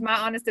Republicans, my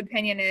honest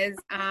opinion is,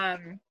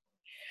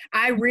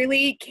 I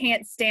really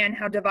can't stand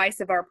how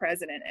divisive our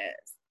president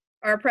is.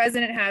 Our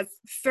president has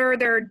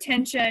furthered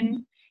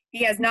tension.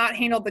 He has not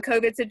handled the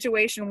COVID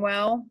situation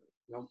well.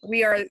 Nope.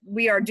 We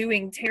are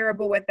doing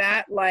terrible with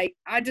that. Like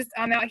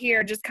I'm out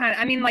here just kind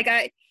of. I mean, like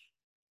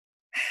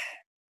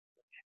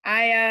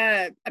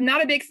I'm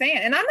not a big fan,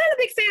 and I'm not a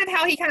big fan of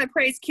how he kind of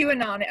praised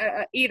QAnon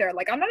either.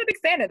 Like I'm not a big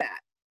fan of that.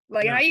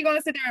 Like how you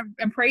gonna sit there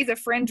and praise a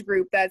fringe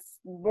group that's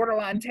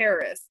borderline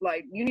terrorist?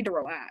 Like you need to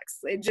relax.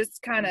 It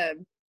just kind of.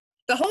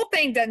 The whole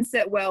thing doesn't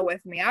sit well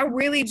with me. I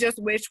really just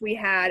wish we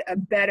had a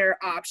better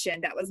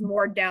option that was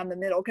more down the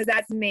middle, because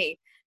that's me.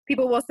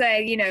 People will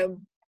say, you know,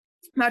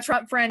 my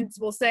Trump friends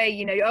will say,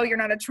 you know, oh, you're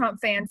not a Trump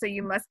fan, so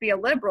you must be a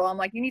liberal. I'm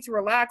like, you need to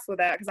relax with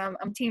that, because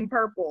I'm team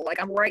purple.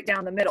 Like, I'm right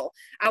down the middle.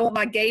 I want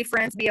my gay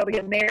friends to be able to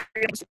get married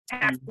and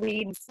tax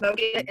weed and smoke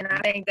it. And I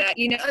think that,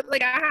 you know,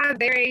 like I have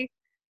very,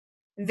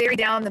 very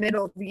down the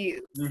middle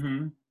views.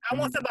 Mm-hmm. I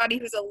want somebody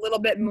who's a little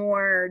bit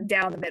more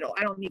down the middle.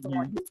 I don't need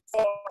someone who's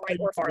far right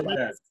or far left.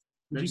 Yeah.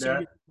 Would you say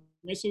you're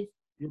progressive?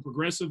 You're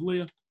progressive,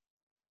 Leah?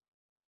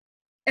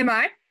 Am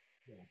I?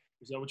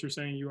 Is that what you're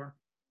saying you are?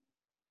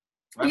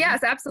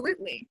 Yes,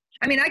 absolutely.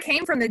 I mean, I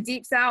came from the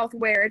deep South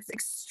where it's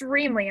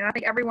extremely, and I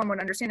think everyone would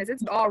understand this,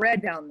 it's all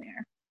red down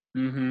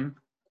there. Mm-hmm.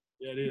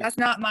 Yeah, it is. That's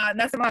not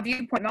my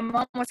viewpoint. My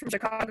mom was from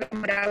Chicago,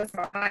 my dad was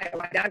from Ohio.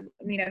 My dad,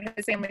 you know,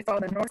 his family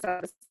fought in the north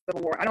side of the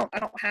Civil War. I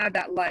don't have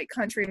that like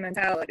country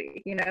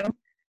mentality, you know?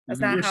 That's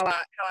not how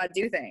I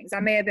do things. I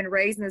may have been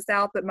raised in the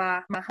South, but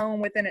my home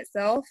within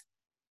itself,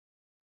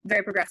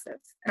 very progressive.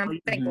 And I'm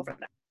thankful for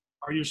that.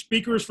 Are your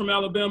speakers from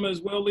Alabama as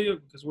well, Leah?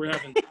 Because we're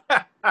having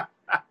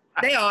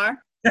They are.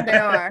 They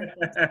are.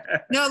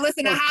 No,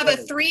 listen, I have a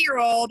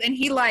 3-year-old, and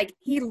he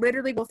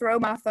literally will throw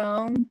my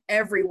phone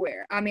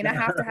everywhere. I mean, I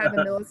have to have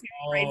a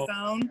military-grade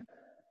phone.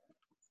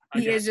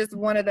 He is just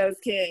one of those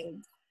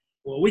kids.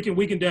 Well, we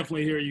can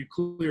definitely hear you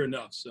clear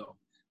enough. So,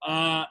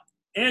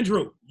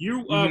 Andrew,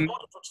 you voted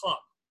for Trump,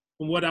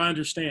 from what I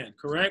understand,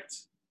 correct?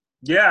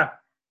 Yeah.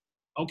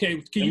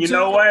 Okay. Can you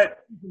know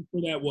what?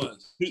 Who that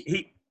was?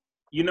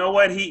 You know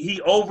what?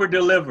 He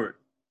over-delivered.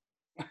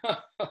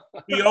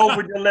 He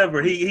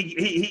over-delivered.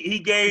 He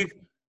gave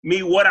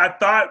me what I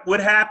thought would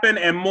happen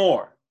and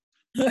more.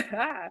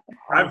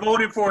 I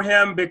voted for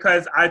him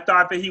because I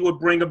thought that he would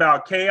bring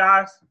about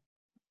chaos.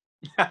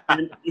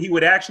 And he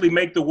would actually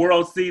make the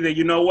world see that,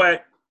 you know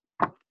what?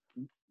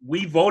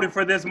 We voted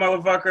for this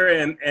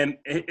motherfucker, and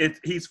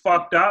he's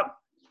fucked up,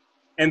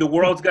 and the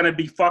world's gonna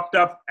be fucked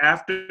up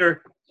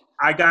after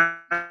I got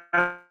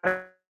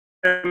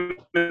him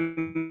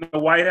in the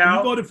White House.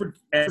 You voted for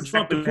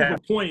Trump to prove a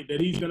point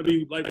that he's gonna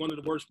be like one of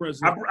the worst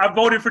presidents. I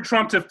voted for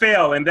Trump to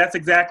fail, and that's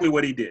exactly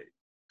what he did.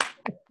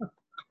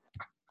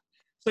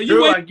 So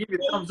you I give you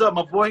a thumbs up,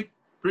 my boy.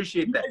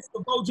 Appreciate that.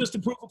 To vote just to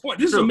prove a point.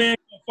 This is a man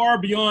far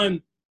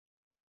beyond,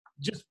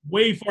 just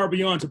way far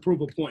beyond to prove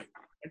a point.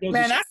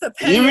 Man, that's the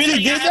pettiest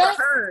thing I ever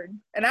heard,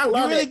 and I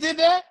love it. You really did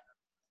that?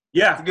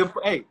 Yeah. That's a good.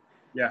 Hey.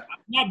 Yeah. I'm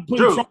not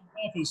putting Trump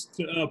in office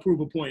to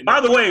prove a point.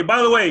 By the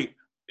way,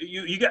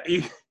 you got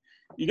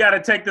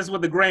to take this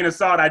with a grain of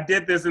salt. I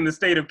did this in the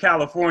state of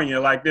California.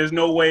 Like, there's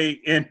no way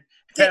in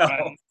hell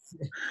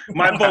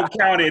my vote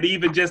counted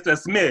even just a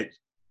smidge.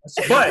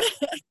 But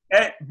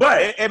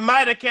it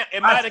might have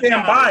counted. I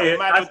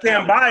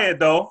stand by it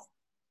though.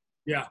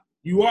 Yeah.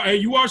 You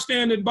are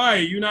standing by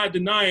it. You're not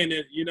denying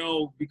it,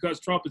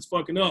 because Trump is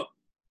fucking up.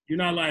 You're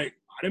not like,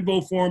 I didn't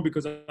vote for him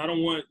because I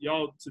don't want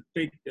y'all to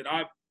think that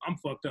I'm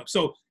fucked up.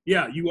 So,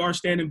 yeah, you are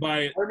standing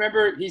by it. I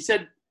remember he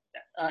said,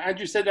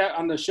 Andrew said that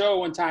on the show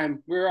one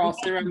time. We were all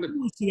sitting around.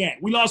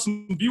 We lost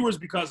some viewers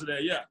because of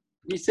that, yeah.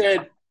 He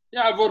said,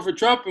 yeah, I voted for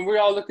Trump, and we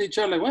all looked at each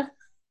other like, what?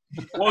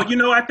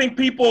 Well, I think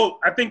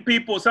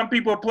some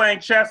people are playing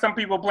chess, some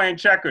people are playing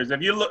checkers.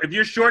 If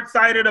you're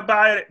short-sighted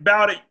about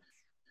it,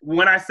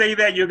 when I say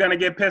that, you're going to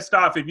get pissed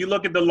off. If you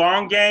look at the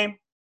long game,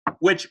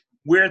 which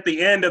we're at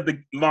the end of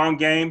the long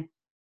game,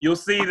 you'll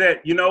see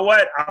that, you know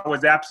what? I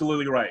was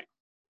absolutely right.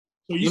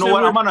 So you know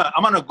what? I'm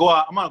gonna go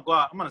out.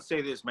 I'm gonna say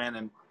this, man,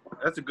 and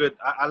that's a good.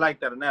 I like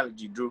that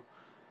analogy, Drew.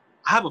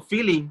 I have a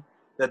feeling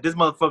that this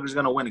motherfucker's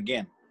gonna win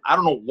again. I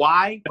don't know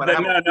why, but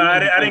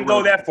I didn't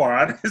go that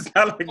far. It's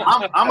not like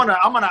I'm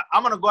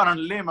gonna go out on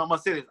a limb. I'm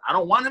gonna say this. I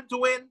don't want him to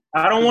win.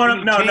 I don't want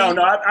him. No.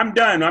 I'm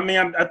done. I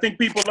mean, I think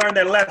people learned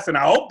their lesson.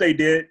 I hope they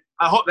did.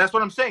 I hope that's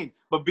what I'm saying.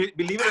 But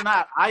believe it or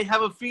not, I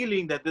have a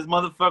feeling that this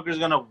motherfucker's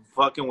gonna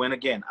fucking win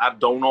again. I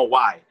don't know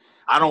why.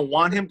 I don't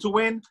want him to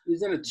win,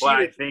 but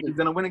I think he's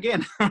gonna win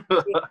again.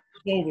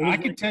 I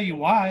can tell you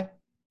why.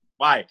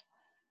 Why?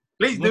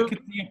 Please look at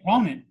the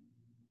opponent.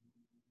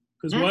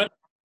 Because what?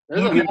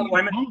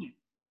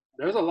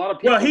 There's a lot of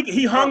people. Well,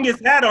 he hung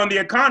his hat on the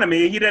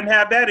economy. He didn't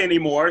have that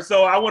anymore.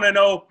 So I want to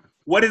know,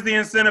 what is the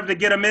incentive to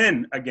get him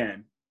in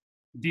again?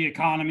 The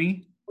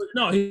economy.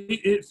 No,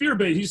 he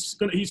fear-based.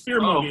 He's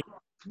fear-mongering.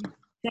 He's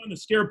trying to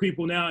scare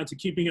people now into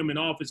keeping him in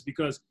office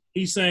because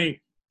he's saying,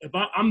 if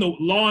I'm the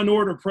law and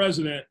order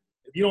president,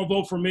 if you don't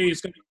vote for me,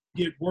 it's going to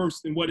get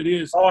worse than what it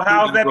is. Oh,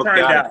 how's that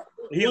turned out?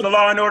 He's the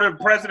law and order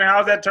president.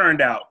 How's that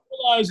turned out?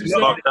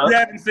 You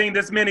haven't seen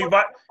this many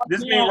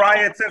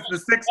riots since the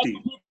 60s.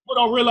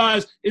 People don't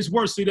realize it's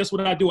worse. See, that's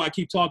what I do. I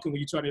keep talking when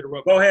you try to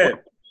interrupt. Go ahead.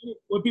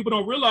 What people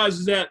don't realize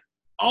is that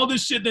all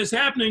this shit that's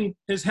happening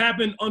has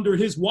happened under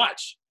his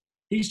watch.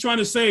 He's trying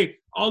to say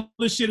all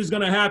this shit is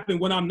going to happen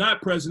when I'm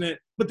not president,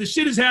 but the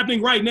shit is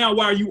happening right now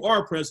while you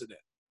are president.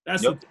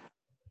 That's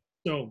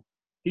so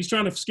he's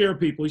trying to scare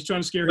people. He's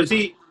trying to scare.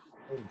 See,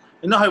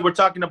 you know how we're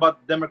talking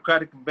about the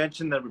Democratic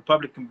convention, the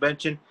Republican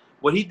convention.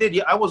 What he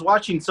did, I was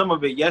watching some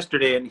of it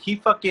yesterday, and he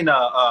fucking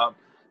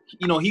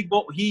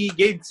he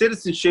gave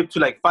citizenship to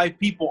like 5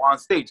 people on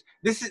stage.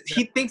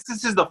 He thinks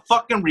this is the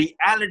fucking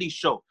reality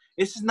show.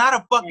 This is not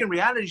a fucking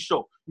reality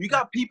show. You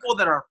got people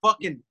that are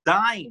fucking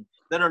dying,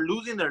 that are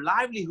losing their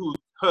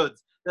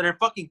livelihoods, that are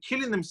fucking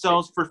killing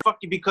themselves for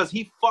fucking because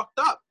he fucked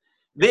up.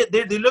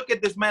 They look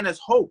at this man as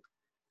hope,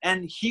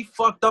 and he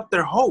fucked up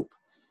their hope.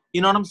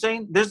 You know what I'm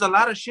saying? There's a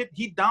lot of shit.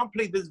 He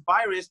downplayed this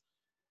virus.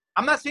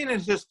 I'm not saying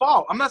it's his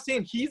fault. I'm not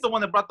saying he's the one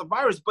that brought the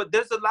virus, but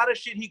there's a lot of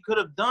shit he could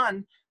have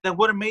done that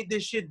would have made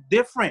this shit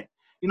different.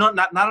 You know,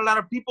 not a lot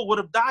of people would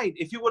have died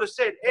if you would have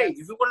said, hey, if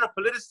you wouldn't have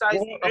politicized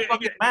a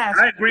fucking mask.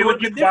 I agree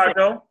with you,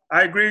 Bardo.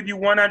 I agree with you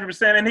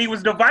 100%. And he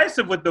was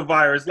divisive with the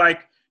virus.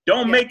 Like,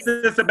 don't make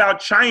this about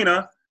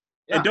China.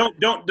 Yeah. And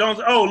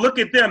don't, oh, look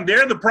at them.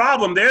 They're the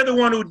problem. They're the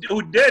one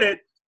who did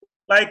it.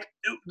 Like,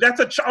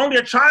 that's only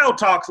a child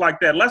talks like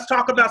that. Let's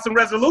talk about some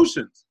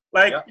resolutions.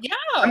 Like,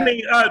 I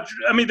mean,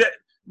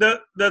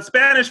 the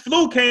Spanish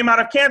flu came out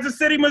of Kansas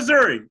City,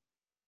 Missouri.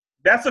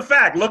 That's a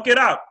fact. Look it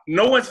up.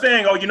 No one's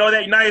saying, oh, you know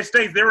that United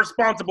States, they're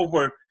responsible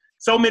for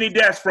so many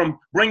deaths from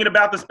bringing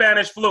about the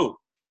Spanish flu.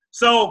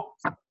 So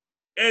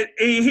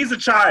he's a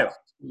child.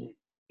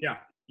 Yeah.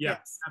 Yeah,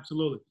 Yes.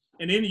 absolutely.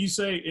 And then he's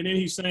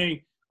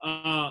saying,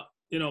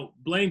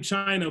 blame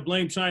China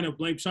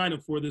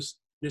for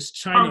this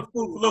China Kung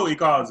Fu flu, he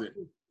calls it.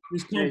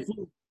 this kung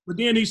fu. But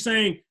then he's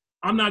saying,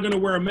 I'm not going to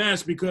wear a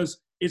mask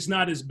because it's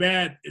not as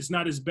bad. It's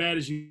not as bad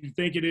as you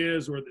think it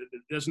is, or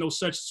there's no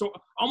such. So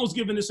almost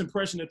giving this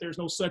impression that there's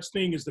no such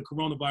thing as the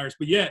coronavirus.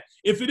 But yet,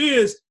 if it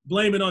is,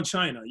 blame it on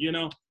China.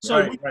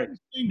 So right.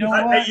 You know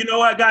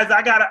what, guys?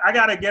 I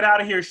gotta get out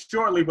of here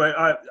shortly. But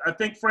I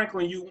think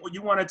Franklin,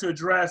 you wanted to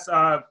address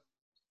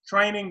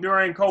training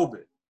during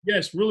COVID.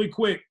 Yes, really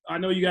quick. I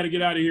know you got to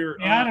get out of here.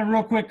 Yeah, I had a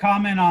real quick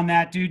comment on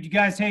that, dude. You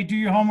guys, hey, do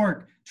your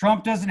homework.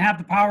 Trump doesn't have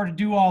the power to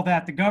do all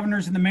that. The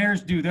governors and the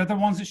mayors do. They're the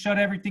ones that shut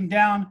everything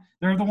down.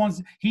 They're the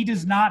ones. He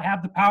does not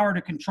have the power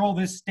to control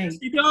this state. Yes,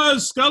 he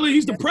does, Scully.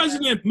 He's the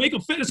president.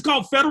 It's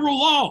called federal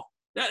law.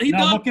 He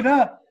does. Look it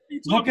up.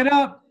 Look it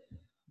up.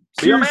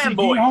 Be a man, Seriously,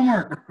 boy. do your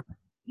homework.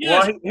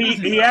 Yes, Well,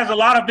 he has a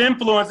lot of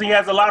influence. He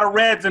has a lot of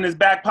reds in his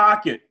back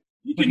pocket.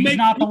 But he's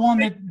not the one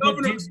that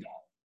did.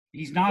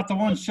 He's not the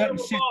one shutting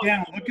shit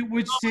down. Look at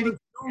which city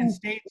and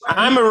states.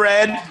 I'm a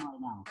red.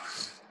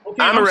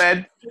 Okay, I'm a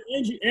red.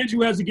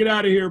 Andrew has to get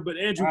out of here, but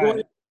Andrew, All go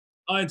right.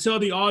 ahead and tell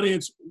the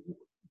audience,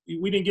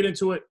 we didn't get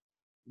into it,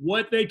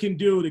 what they can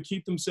do to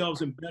keep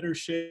themselves in better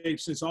shape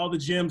since all the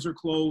gyms are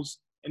closed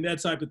and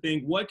that type of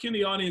thing. What can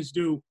the audience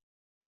do?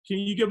 Can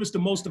you give us the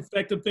most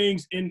effective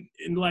things in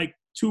like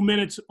 2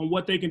 minutes on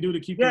what they can do to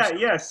keep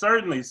themselves? Yeah,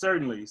 certainly.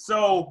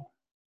 So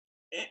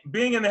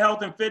being in the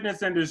health and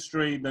fitness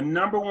industry, the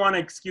number one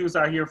excuse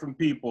I hear from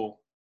people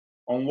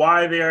on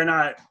why they are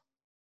not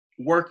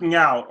working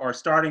out or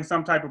starting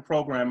some type of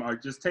program or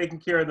just taking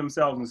care of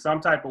themselves in some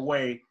type of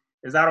way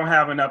is I don't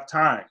have enough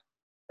time.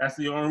 That's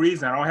the only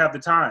reason. I don't have the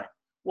time.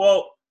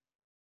 Well,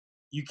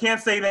 you can't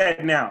say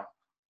that now.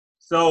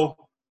 So,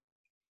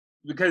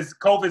 because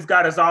COVID's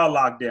got us all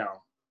locked down.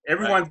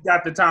 Everyone's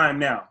got the time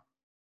now.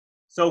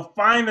 So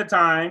find the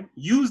time,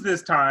 use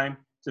this time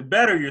to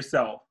better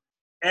yourself.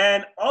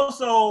 And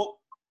also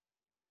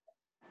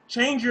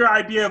change your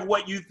idea of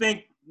what you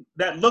think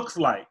that looks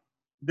like.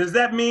 Does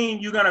that mean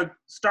you're gonna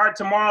start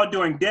tomorrow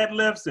doing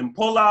deadlifts and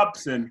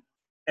pull-ups and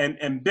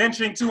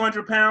benching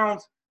 200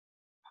 pounds?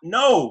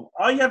 No,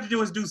 all you have to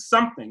do is do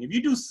something. If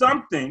you do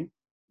something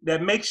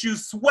that makes you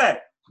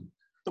sweat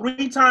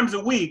 3 times a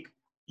week,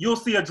 you'll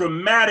see a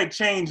dramatic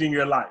change in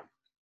your life.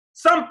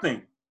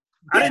 Something.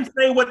 I didn't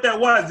say what that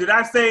was. Did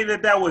I say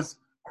that was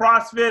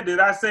CrossFit? Did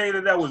I say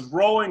that was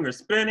rowing or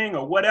spinning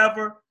or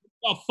whatever?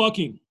 Oh,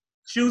 fucking.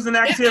 Choosing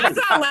activity.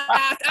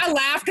 I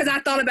laughed because I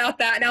thought about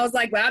that, and I was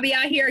like, well, I'll be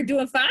out here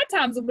doing 5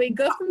 times a week.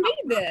 Good for me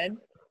then.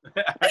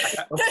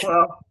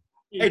 Well,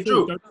 Hey,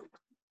 Drew,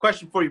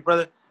 question for you,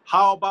 brother.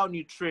 How about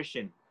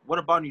nutrition? What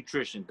about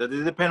nutrition? Does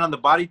it depend on the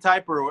body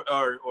type or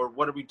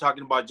what are we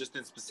talking about just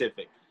in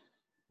specific?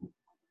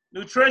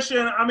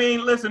 nutrition, I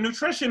mean, listen,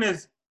 nutrition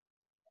is,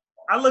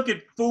 I look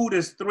at food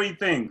as 3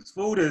 things.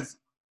 Food is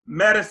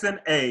medicine,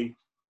 A,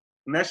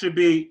 and that should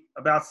be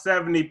about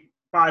 75%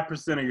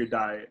 of your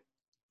diet.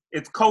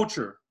 It's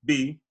culture,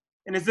 B,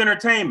 and it's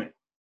entertainment.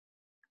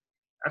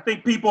 I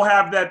think people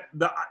have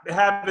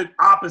have it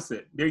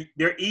opposite.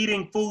 They're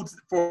eating foods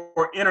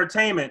for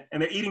entertainment,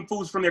 and they're eating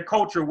foods from their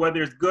culture,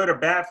 whether it's good or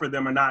bad for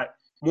them or not,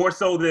 more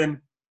so than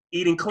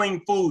eating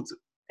clean foods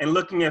and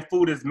looking at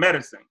food as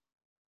medicine.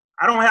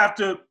 I don't have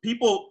to,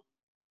 people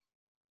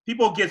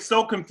get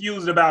so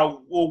confused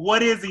about, well,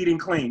 what is eating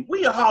clean?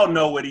 We all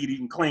know what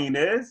eating clean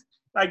is.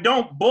 Like,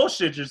 don't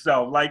bullshit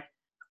yourself. Like,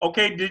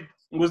 okay,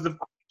 was the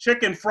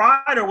chicken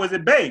fried or was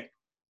it baked?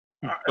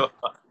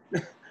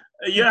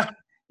 Yeah.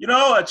 You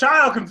know, a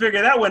child can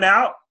figure that one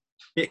out.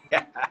 Your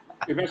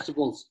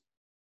vegetables.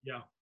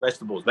 Yeah.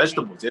 Vegetables,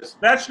 yes.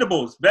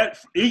 Vegetables.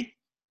 Eat.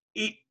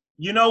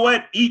 You know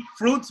what? Eat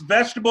fruits,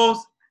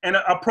 vegetables, and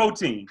a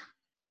protein.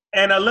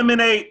 And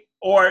eliminate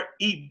or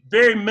eat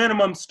very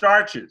minimum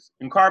starches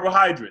and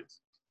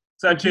carbohydrates,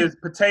 such as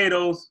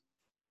potatoes,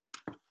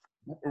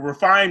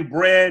 refined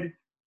bread,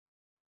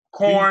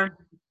 corn.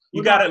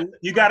 You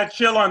gotta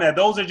chill on that.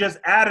 Those are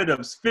just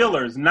additives,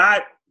 fillers,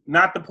 not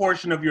the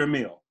portion of your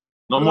meal.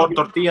 No more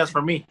tortillas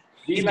for me.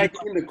 He like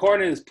eating the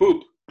corn in his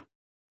poop.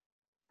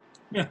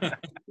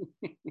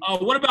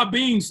 What about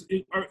beans?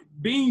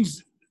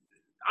 Beans,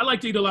 I like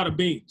to eat a lot of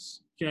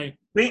beans. Okay.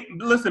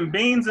 Listen,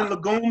 beans and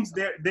legumes,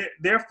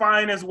 they're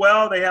fine as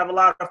well. They have a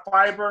lot of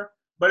fiber.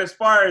 But as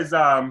far as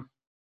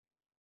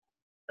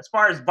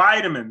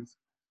vitamins,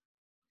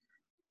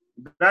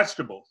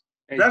 vegetables,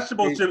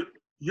 should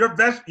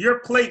your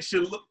plate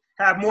should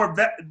have more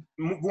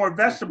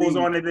vegetables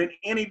on it than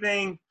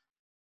anything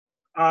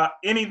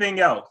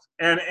else.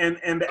 And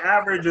the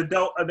average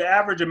adult, the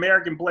average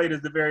American plate is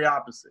the very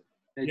opposite.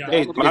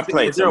 Hey, my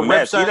plate's a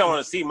mess. You don't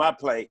want to see my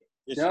plate.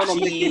 It's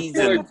cheese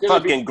and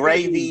fucking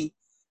gravy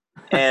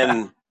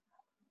and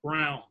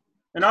brown.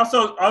 And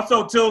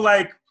also too,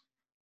 like,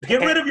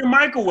 get rid of your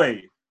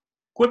microwave.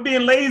 Quit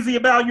being lazy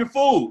about your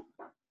food.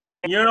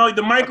 You know,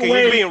 the microwave.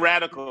 Okay, you're being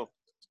radical.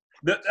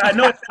 I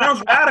know it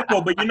sounds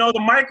radical, but you know, the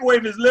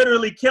microwave is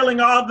literally killing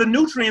all the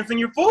nutrients in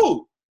your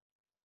food.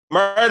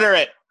 Murder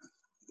it.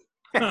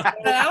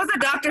 That was a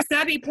Dr.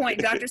 Sebi point.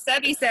 Dr.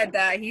 Sebi said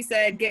that. He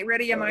said, "Get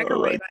rid of your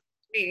microwave."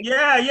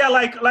 Yeah,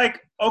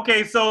 like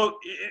okay, so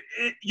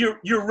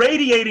you're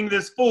radiating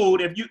this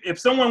food. If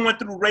someone went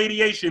through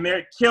radiation,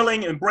 they're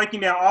killing and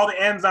breaking down all the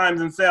enzymes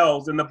and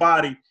cells in the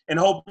body and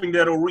hoping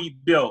that it'll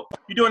rebuild.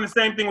 You're doing the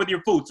same thing with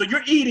your food. So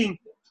you're eating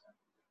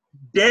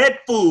dead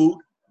food,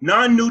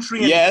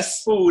 non-nutrient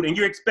food, and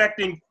you're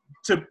expecting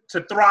to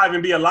thrive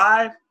and be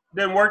alive.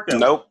 Doesn't work that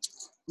way. Nope.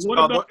 It's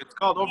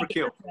called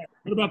overkill.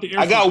 What about the air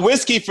I got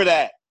whiskey for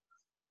that.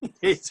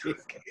 What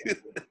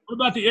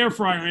about the air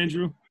fryer,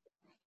 Andrew?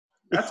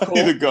 That's cool.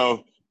 Need to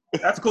go.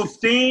 That's cool.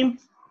 Steam,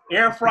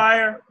 air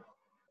fryer.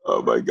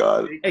 Oh my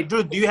God. Hey,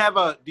 Drew, do you have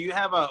a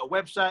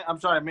website? I'm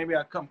sorry, maybe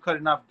I'm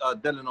cutting off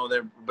Delano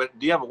there, but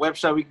do you have a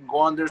website we can go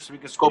on there so we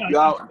can scope you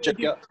out and check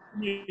you out?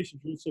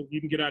 So you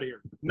can get out of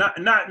here.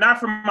 Not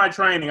from my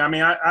training. I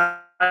mean, I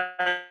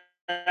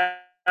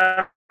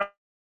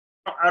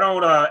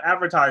don't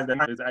advertise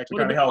that. It's actually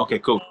kind of helpful. Okay,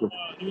 cool. Do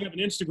you have an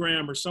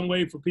Instagram or some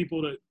way for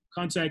people to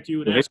contact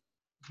you and ask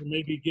to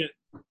maybe get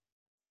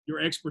your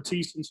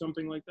expertise in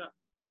something like that?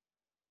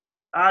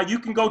 You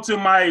can go to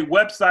my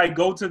website,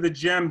 go to the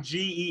gym,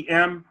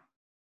 GEM,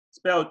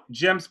 spelled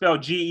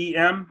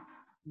GEM.com,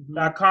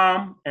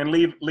 and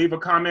leave a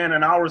comment,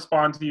 and I'll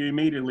respond to you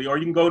immediately. Or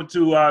you can go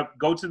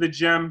to the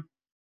gym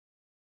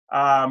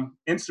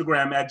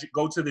Instagram at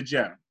go to the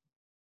gym.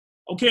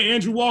 Okay,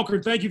 Andrew Walker,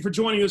 thank you for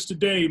joining us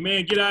today.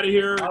 Man, get out of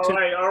here.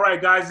 All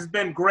right, guys, it's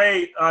been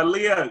great.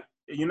 Leah,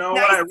 you know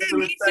Nice what? I to really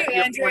meet respect you,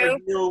 your Andrew. point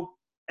of view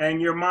and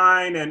your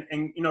mind, and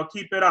you know,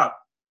 keep it up.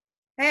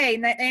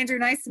 Hey, Andrew,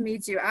 nice to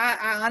meet you.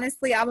 I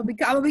honestly, I'll be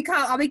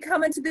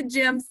coming to the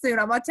gym soon.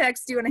 I'm gonna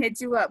text you and hit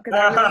you up because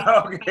I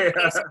really Okay.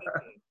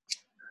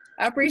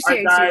 I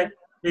appreciate All right,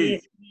 you.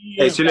 Peace.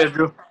 Hey, see you later,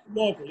 Drew.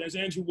 Walker, that's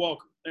Andrew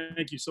Walker.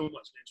 Thank you so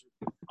much,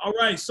 Andrew. All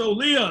right, so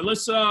Leah,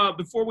 let's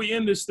before we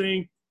end this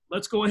thing,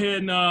 let's go ahead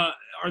and are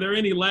there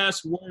any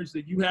last words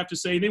that you have to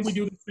say? Then we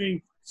do the thing.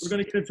 We're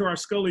going to get into our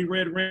Scully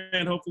Red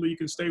Rant. Hopefully you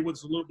can stay with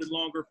us a little bit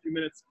longer, a few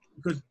minutes,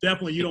 because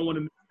definitely you don't want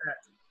to miss that.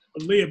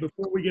 But Leah,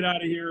 before we get out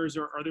of here,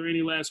 are there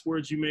any last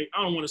words you make?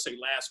 I don't want to say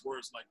last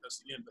words like that's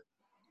the end, but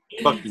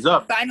Fuck is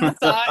up. Final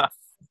thoughts.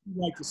 you'd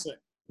like to say?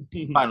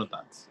 Final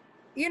thoughts.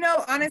 You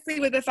know, honestly,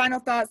 with the final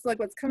thoughts, like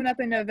what's coming up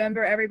in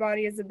November,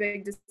 everybody is a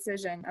big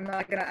decision.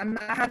 I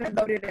haven't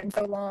voted in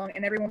so long,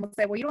 and everyone will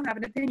say, well, you don't have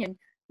an opinion.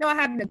 No, I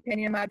have an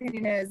opinion. My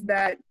opinion is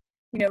that,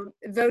 you know,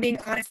 voting,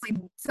 honestly,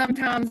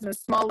 sometimes on a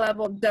small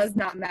level does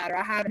not matter.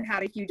 I haven't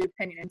had a huge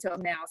opinion until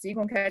now, so you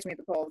can catch me at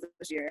the polls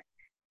this year,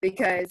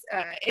 because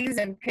it is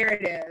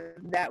imperative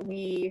that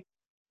we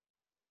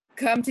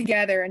come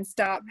together and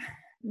stop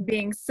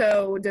being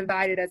so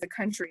divided as a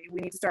country. We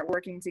need to start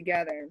working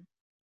together.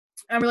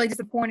 I'm really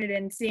disappointed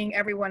in seeing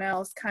everyone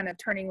else kind of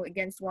turning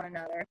against one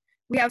another.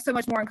 We have so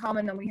much more in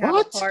common than we have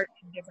apart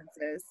in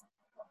differences.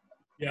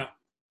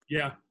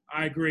 Yeah,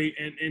 I agree.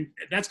 And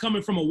that's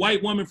coming from a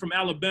white woman from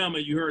Alabama.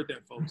 You heard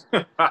that, folks.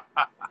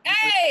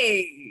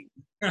 Hey!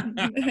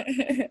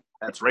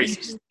 That's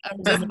racist.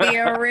 I'm just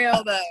being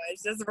real, though.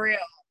 It's just real.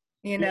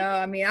 You know,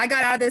 I mean, I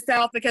got out of the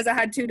South because I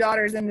had 2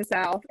 daughters in the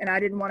South, and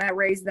I didn't want to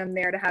raise them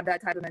there to have that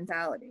type of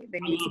mentality. They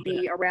need to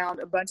be around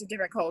a bunch of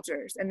different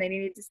cultures, and they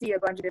need to see a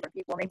bunch of different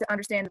people. They need to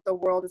understand that the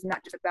world is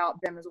not just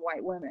about them as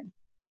white women,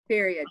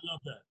 period.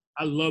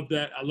 I love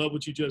that. I love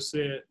what you just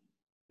said.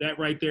 That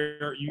right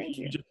there,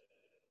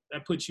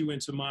 that puts you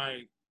into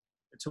my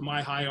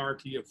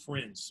hierarchy of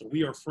friends. So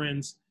we are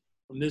friends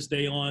from this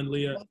day on,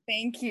 Leah. Well,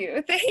 thank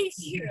you. Thank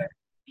you.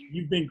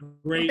 You've been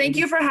great. Well, thank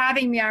you for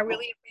having me. I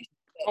really appreciate it.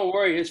 Don't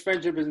worry, his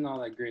friendship isn't all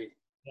that great.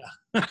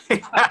 Yeah.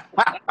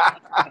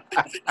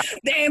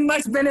 There ain't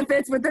much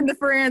benefits within the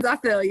friends. I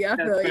feel you. I'm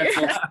a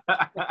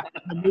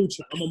moocher.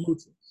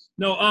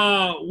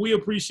 No, we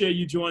appreciate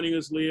you joining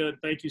us, Leah.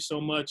 Thank you so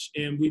much,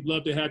 and we'd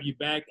love to have you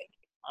back.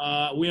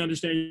 We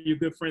understand you're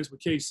good friends with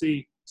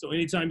KC, so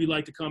anytime you'd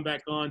like to come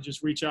back on,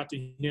 just reach out to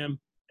him,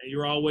 and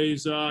you're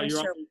always always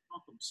welcome.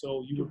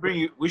 So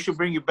we should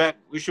bring you back.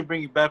 We should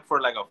bring you back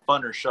for like a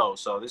funner show.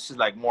 So this is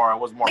like more. I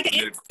was more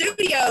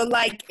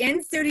like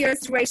in studio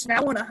situation.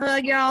 I want to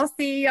hug y'all,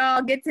 see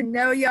y'all, get to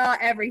know y'all,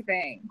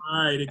 everything.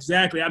 All right,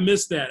 exactly. I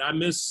miss that. I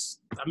miss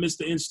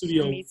the in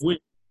studio.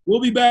 We'll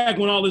be back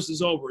when all this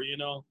is over. You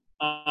know.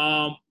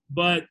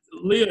 But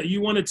Leah, you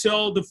want to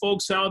tell the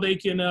folks how they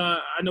can? I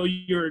know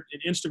you're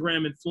an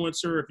Instagram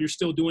influencer. If you're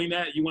still doing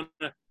that, you want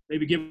to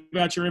maybe give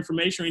out your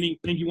information or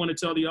anything you want to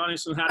tell the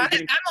audience on how to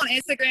get in. I'm on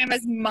Instagram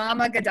as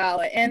Mama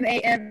Gadala,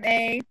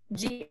 MAMAGADALLAH.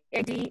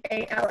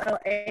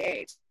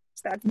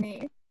 That's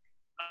me.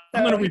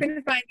 So you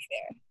can find me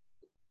there.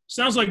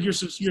 Sounds like your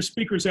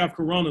speakers have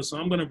corona, so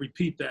I'm going to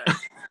repeat that.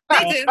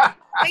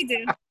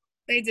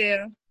 They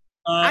do.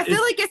 I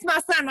feel like it's my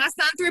son. My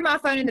son threw my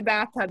phone in the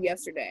bathtub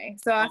yesterday,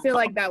 so I feel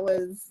like that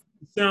was.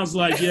 Sounds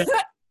like, yeah.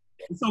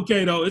 It's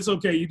okay though. It's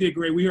okay. You did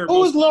great. We heard.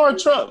 Who is Laura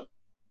Trump?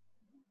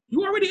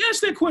 You already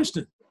asked that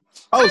question.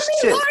 Oh,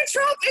 shit. Laura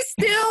Trump is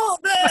still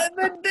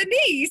the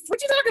niece.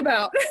 What you talking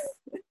about?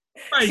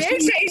 Right. She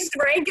ain't changed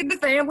rank in the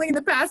family in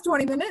the past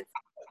 20 minutes.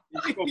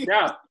 She spoke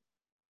out.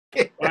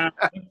 Wow.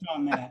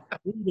 On that.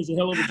 Rude is a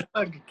hell of a job.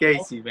 Okay,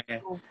 Casey,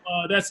 man.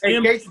 That's Hey,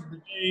 M. Casey,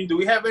 do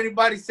we have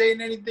anybody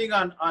saying anything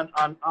on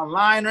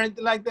online or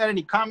anything like that?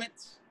 Any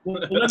comments? They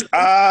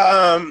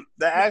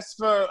asked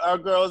for our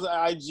girls'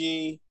 IG.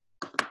 Here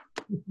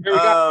we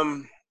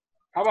go.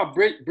 How about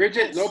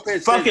Bridget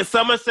Lopez? Fucking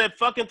someone said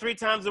fucking 3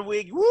 times a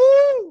week.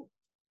 Woo!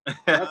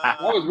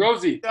 That was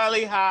Rosie.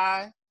 Scully,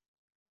 hi.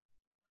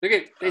 Look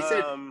at they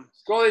said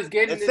Scully's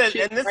getting this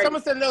shit and then right.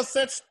 someone said no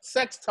sex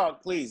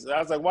talk, please. I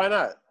was like, why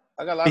not?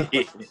 I got a lot of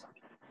questions.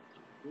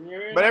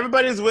 But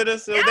everybody's with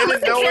us, so Yeah, they didn't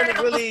listen, know Karen,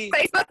 when really.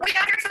 Facebook, we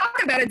out here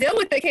talking about it. Deal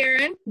with it,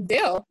 Karen.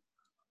 Deal.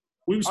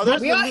 We were Oh,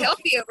 supposed, We all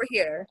healthy over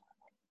here.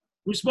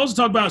 we were supposed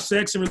to talk about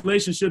sex and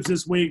relationships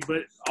this week,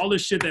 but all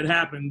this shit that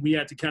happened, we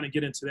had to kind of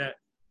get into that.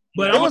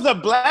 But There was a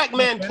black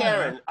man,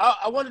 Karen.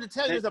 I wanted to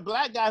tell you, there's a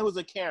black guy who's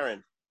a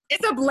Karen.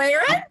 It's a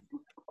Blairin?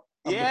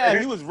 Yeah,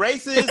 he was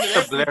racist and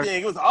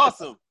everything. It was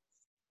awesome.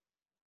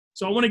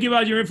 so I want to give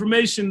out your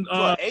information. To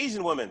an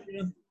Asian woman.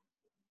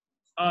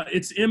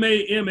 It's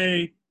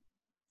MAMA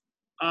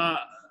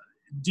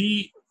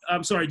D.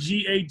 I'm sorry,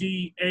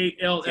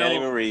 GADALL. Can't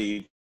even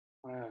read.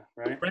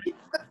 Right.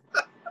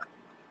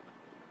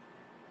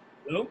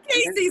 Hello?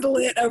 Casey's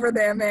lit over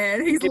there,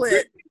 man. He's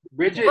lit.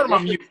 Bridget Put him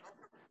on mute.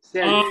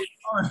 said, All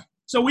right.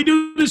 So we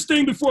do this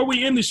thing before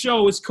we end the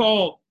show. It's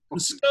called the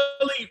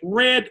Scully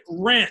Red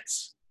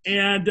Rants.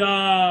 And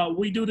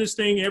we do this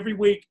thing every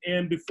week.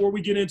 And before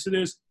we get into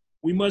this,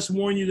 we must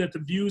warn you that the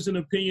views and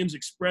opinions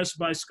expressed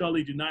by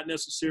Scully do not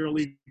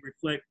necessarily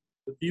reflect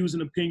the views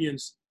and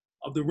opinions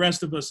of the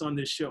rest of us on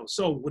this show.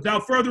 So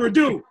without further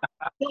ado,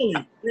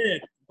 Scully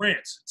Red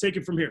Rants. Take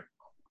it from here.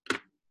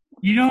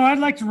 You know, I'd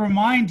like to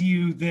remind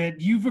you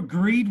that you've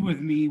agreed with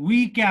me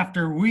week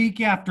after week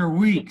after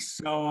week.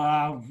 So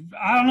I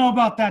don't know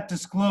about that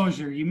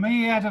disclosure. You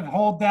may have to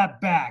hold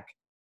that back.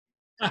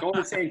 go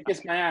and say,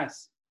 kiss my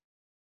ass.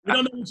 We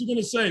don't know what you're going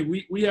to say.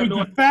 We have But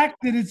no the fact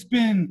that it's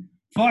been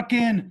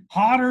fucking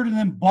hotter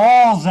than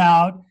balls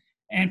out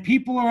and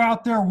people are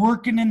out there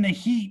working in the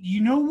heat,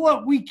 you know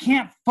what we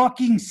can't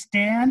fucking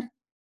stand?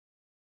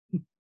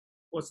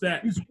 What's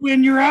that? Is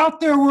when you're out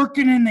there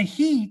working in the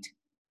heat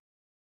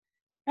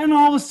and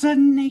all of a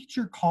sudden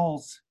nature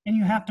calls and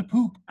you have to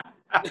poop.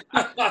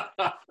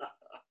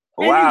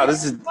 Wow, And you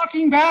this is. get in the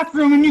fucking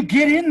bathroom and you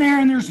get in there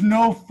and there's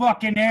no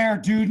fucking air,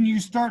 dude, and you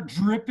start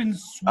dripping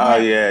sweat. Oh,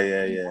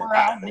 yeah. Pour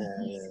out in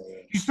the heat.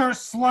 You start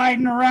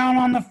sliding around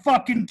on the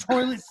fucking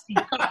toilet seat.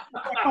 Like,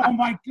 oh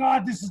my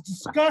God, this is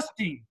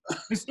disgusting.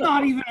 It's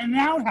not even an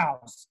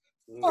outhouse.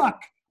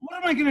 Fuck. What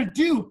am I going to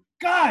do?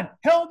 God,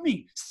 help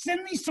me.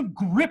 Send me some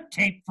grip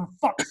tape for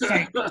fuck's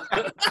sake.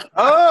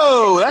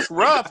 Oh, that's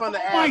rough on the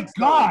Oh ass. my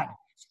God.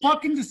 It's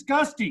fucking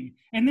disgusting.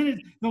 And then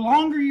the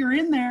longer you're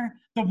in there,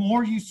 the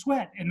more you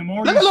sweat. And the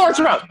more Look you at Lawrence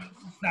sweat, Trump.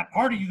 that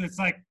part of you that's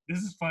like, this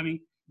is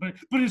funny, but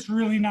it's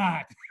really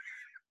not.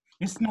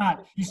 It's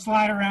not. You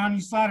slide around,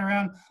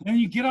 and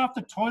you get off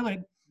the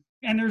toilet,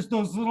 and there's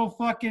those little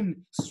fucking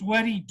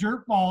sweaty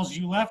dirt balls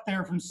you left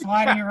there from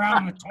sliding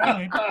around the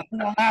toilet for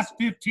the last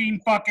 15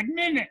 fucking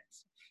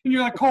minutes. And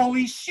you're like,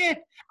 holy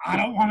shit, I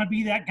don't want to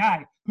be that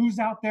guy. Who's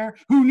out there?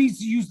 Who needs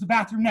to use the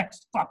bathroom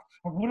next? Fuck.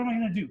 Or what am I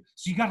going to do?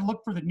 So you got to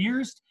look for the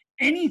nearest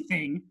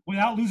anything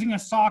without losing a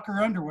sock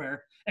or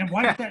underwear and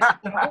wipe that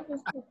shit off.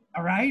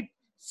 All right?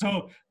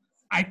 So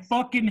I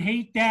fucking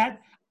hate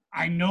that.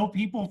 I know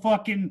people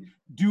fucking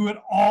do it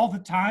all the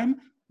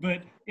time,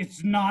 but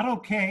it's not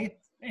okay.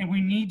 And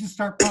we need to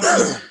start pumping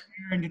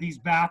air into these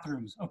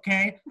bathrooms,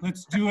 okay?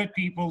 Let's do it,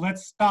 people.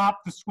 Let's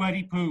stop the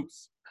sweaty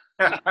poops.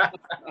 You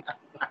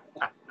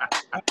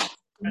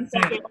That's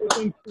thought it. that whole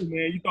thing through,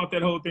 man. You thought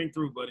that whole thing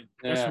through, buddy.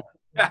 That's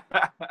Yeah.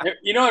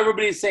 You know,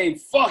 everybody's saying,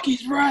 fuck,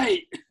 he's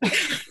right.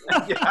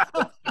 I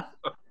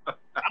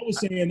was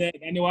saying that.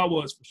 I know I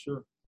was for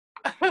sure.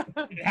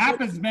 It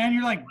happens, man.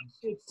 You're like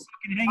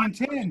fucking hanging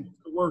 10.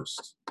 The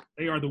worst.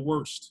 They are the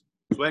worst.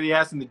 Sweaty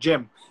ass in the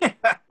gym.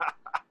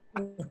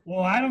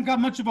 Well, I don't got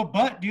much of a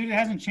butt, dude. It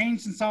hasn't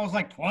changed since I was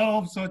like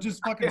 12, so it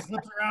just fucking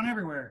slips around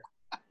everywhere.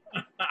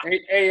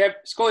 Hey,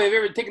 Scully, have you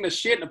ever taken a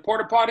shit in a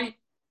porta potty?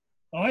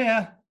 Oh,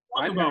 yeah.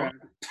 I Talk never about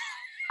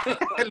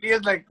have.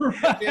 Leah's like, what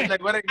did I get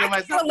I can't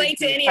myself relate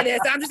to into? any of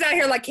this. I'm just out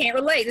here like can't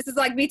relate. This is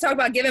like me talking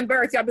about giving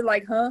birth. Y'all be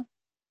like, huh?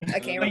 I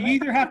can't But you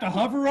relate. either have to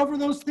hover over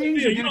those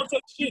things Yeah, or you get don't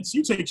take shits.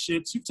 You take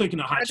shits. You've taken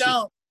a hot I shit.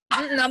 don't.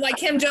 I'm like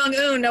Kim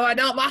Jong-un. No, I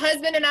don't. My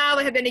husband and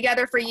I have been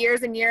together for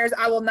years and years.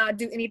 I will not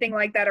do anything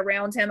like that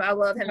around him. I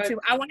love him too.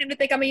 I want him to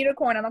think I'm a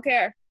unicorn. I don't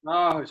care.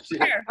 Oh, I shit.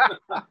 don't care.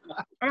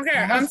 I don't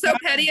care. I'm so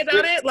petty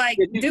about it. Like,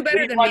 do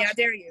better than me. I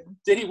dare you.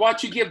 Did he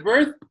watch you give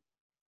birth?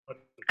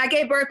 I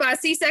gave birth by a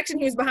C-section.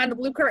 He was behind the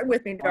blue curtain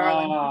with me,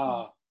 darling.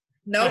 Oh.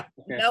 Nope.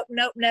 Okay.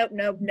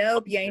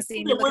 Nope. You ain't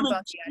seen me Yeah, looking women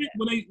funky. I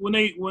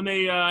shit when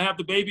they have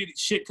the baby, the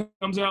shit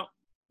comes out.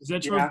 Is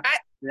that true? Yeah.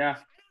 Yeah.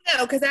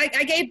 No, because I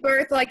gave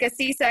birth like a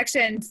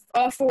C-section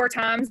all 4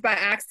 times by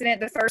accident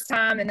the first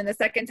time, and then the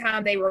second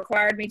time they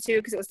required me to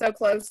because it was so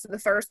close to the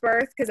first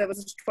birth because it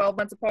was 12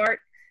 months apart.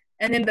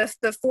 And then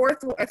the fourth,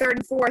 third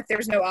and fourth,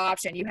 there's no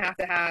option. You have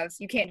to have,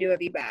 you can't do a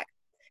VBAC.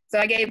 So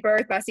I gave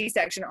birth by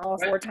C-section all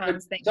 4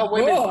 times. Thank So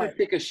women God.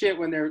 take a shit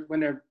when they're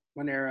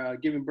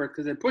giving birth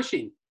because they're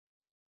pushing.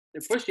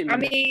 They're pushing. I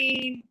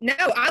mean, no,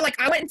 I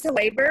went into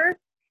labor,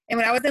 and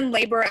when I was in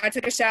labor, I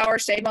took a shower,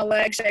 shaved my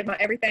legs, shaved my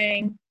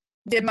everything,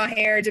 did my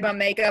hair, did my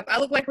makeup. I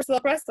look like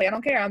Priscilla Presley. I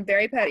don't care. I'm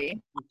very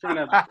petty. You trying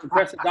to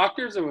impress the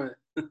doctors or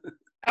what?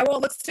 I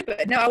won't look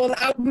stupid. No, I will.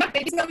 My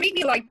baby's gonna meet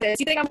me like this.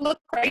 You think I'm gonna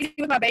look crazy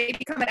with my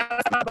baby coming out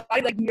of my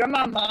body like you're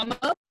my mama?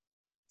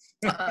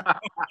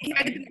 He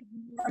had to be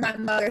my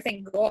mother.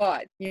 Thank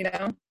God. You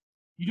know.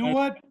 You know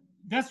what?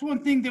 That's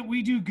one thing that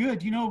we do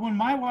good. You know, when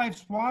my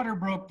wife's water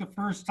broke the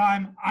first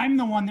time, I'm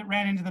the one that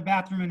ran into the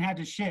bathroom and had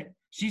to shit.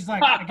 She's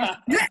like, I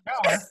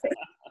guess.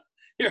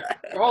 Here,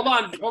 hold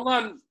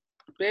on,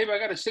 babe. I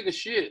gotta take a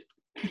shit.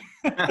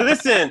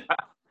 Listen,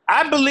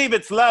 I believe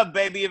it's love,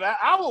 baby. If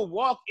I will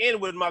walk in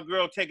with my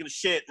girl taking a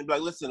shit and be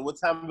like, listen, what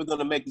time are we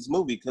gonna make this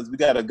movie? Because we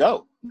gotta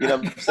go. You know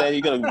what I'm saying?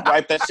 You're gonna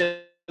wipe that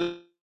shit.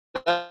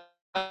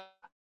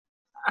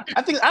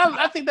 I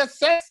think that's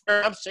sex.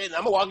 I'm shitting.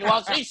 I'm walking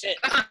while she shit.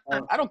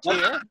 I don't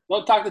care.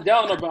 Don't talk to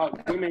Dylan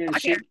about women and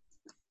shit.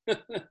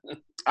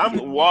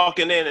 I'm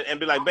walking in and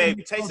be like, babe,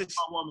 taste the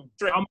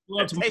shrimp.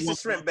 Taste the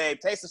shrimp, babe.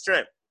 Taste the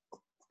shrimp.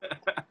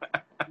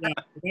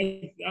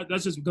 Yeah,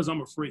 that's just because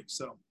I'm a freak.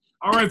 So,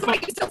 all right,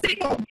 folks.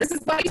 This is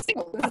why you're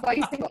single. This is why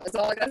you're single. That's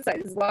all I gotta say.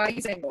 This is why you're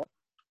single.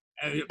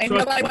 Ain't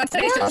nobody wants to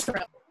taste your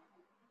shrimp.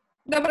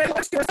 Nobody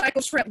wants your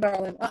recycled shrimp,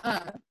 darling.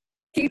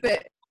 Keep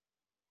it.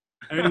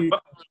 Hey,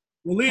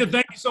 well, Leah,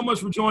 thank you so much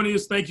for joining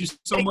us. Thank you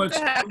so much.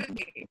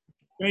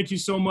 Thank you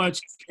so much.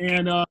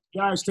 And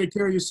guys, take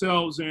care of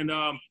yourselves. And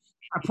I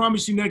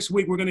promise you, next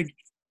week we're gonna,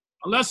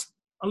 unless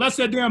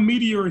that damn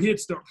meteor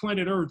hits the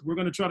planet Earth, we're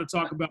gonna try to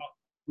talk about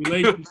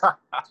relations.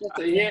 Just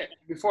a hit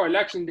before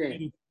election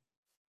day.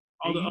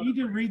 You need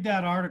to read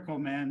that article,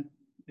 man.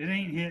 It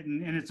ain't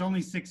hitting, and it's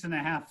only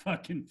 6.5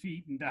 fucking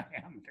feet in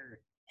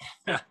diameter.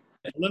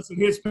 Unless it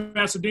hits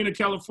Pasadena,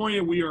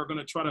 California, we are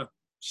gonna try to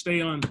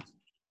stay on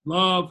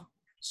love,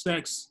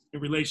 sex,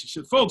 and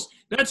relationships. Folks,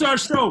 that's our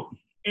show.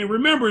 And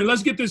remember,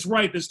 let's get this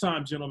right this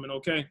time, gentlemen,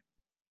 okay?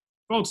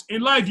 Folks,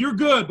 in life, you're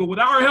good, but with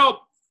our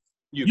help,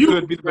 you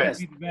could be the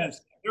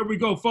best. There we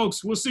go,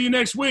 folks. We'll see you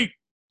next week.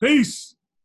 Peace.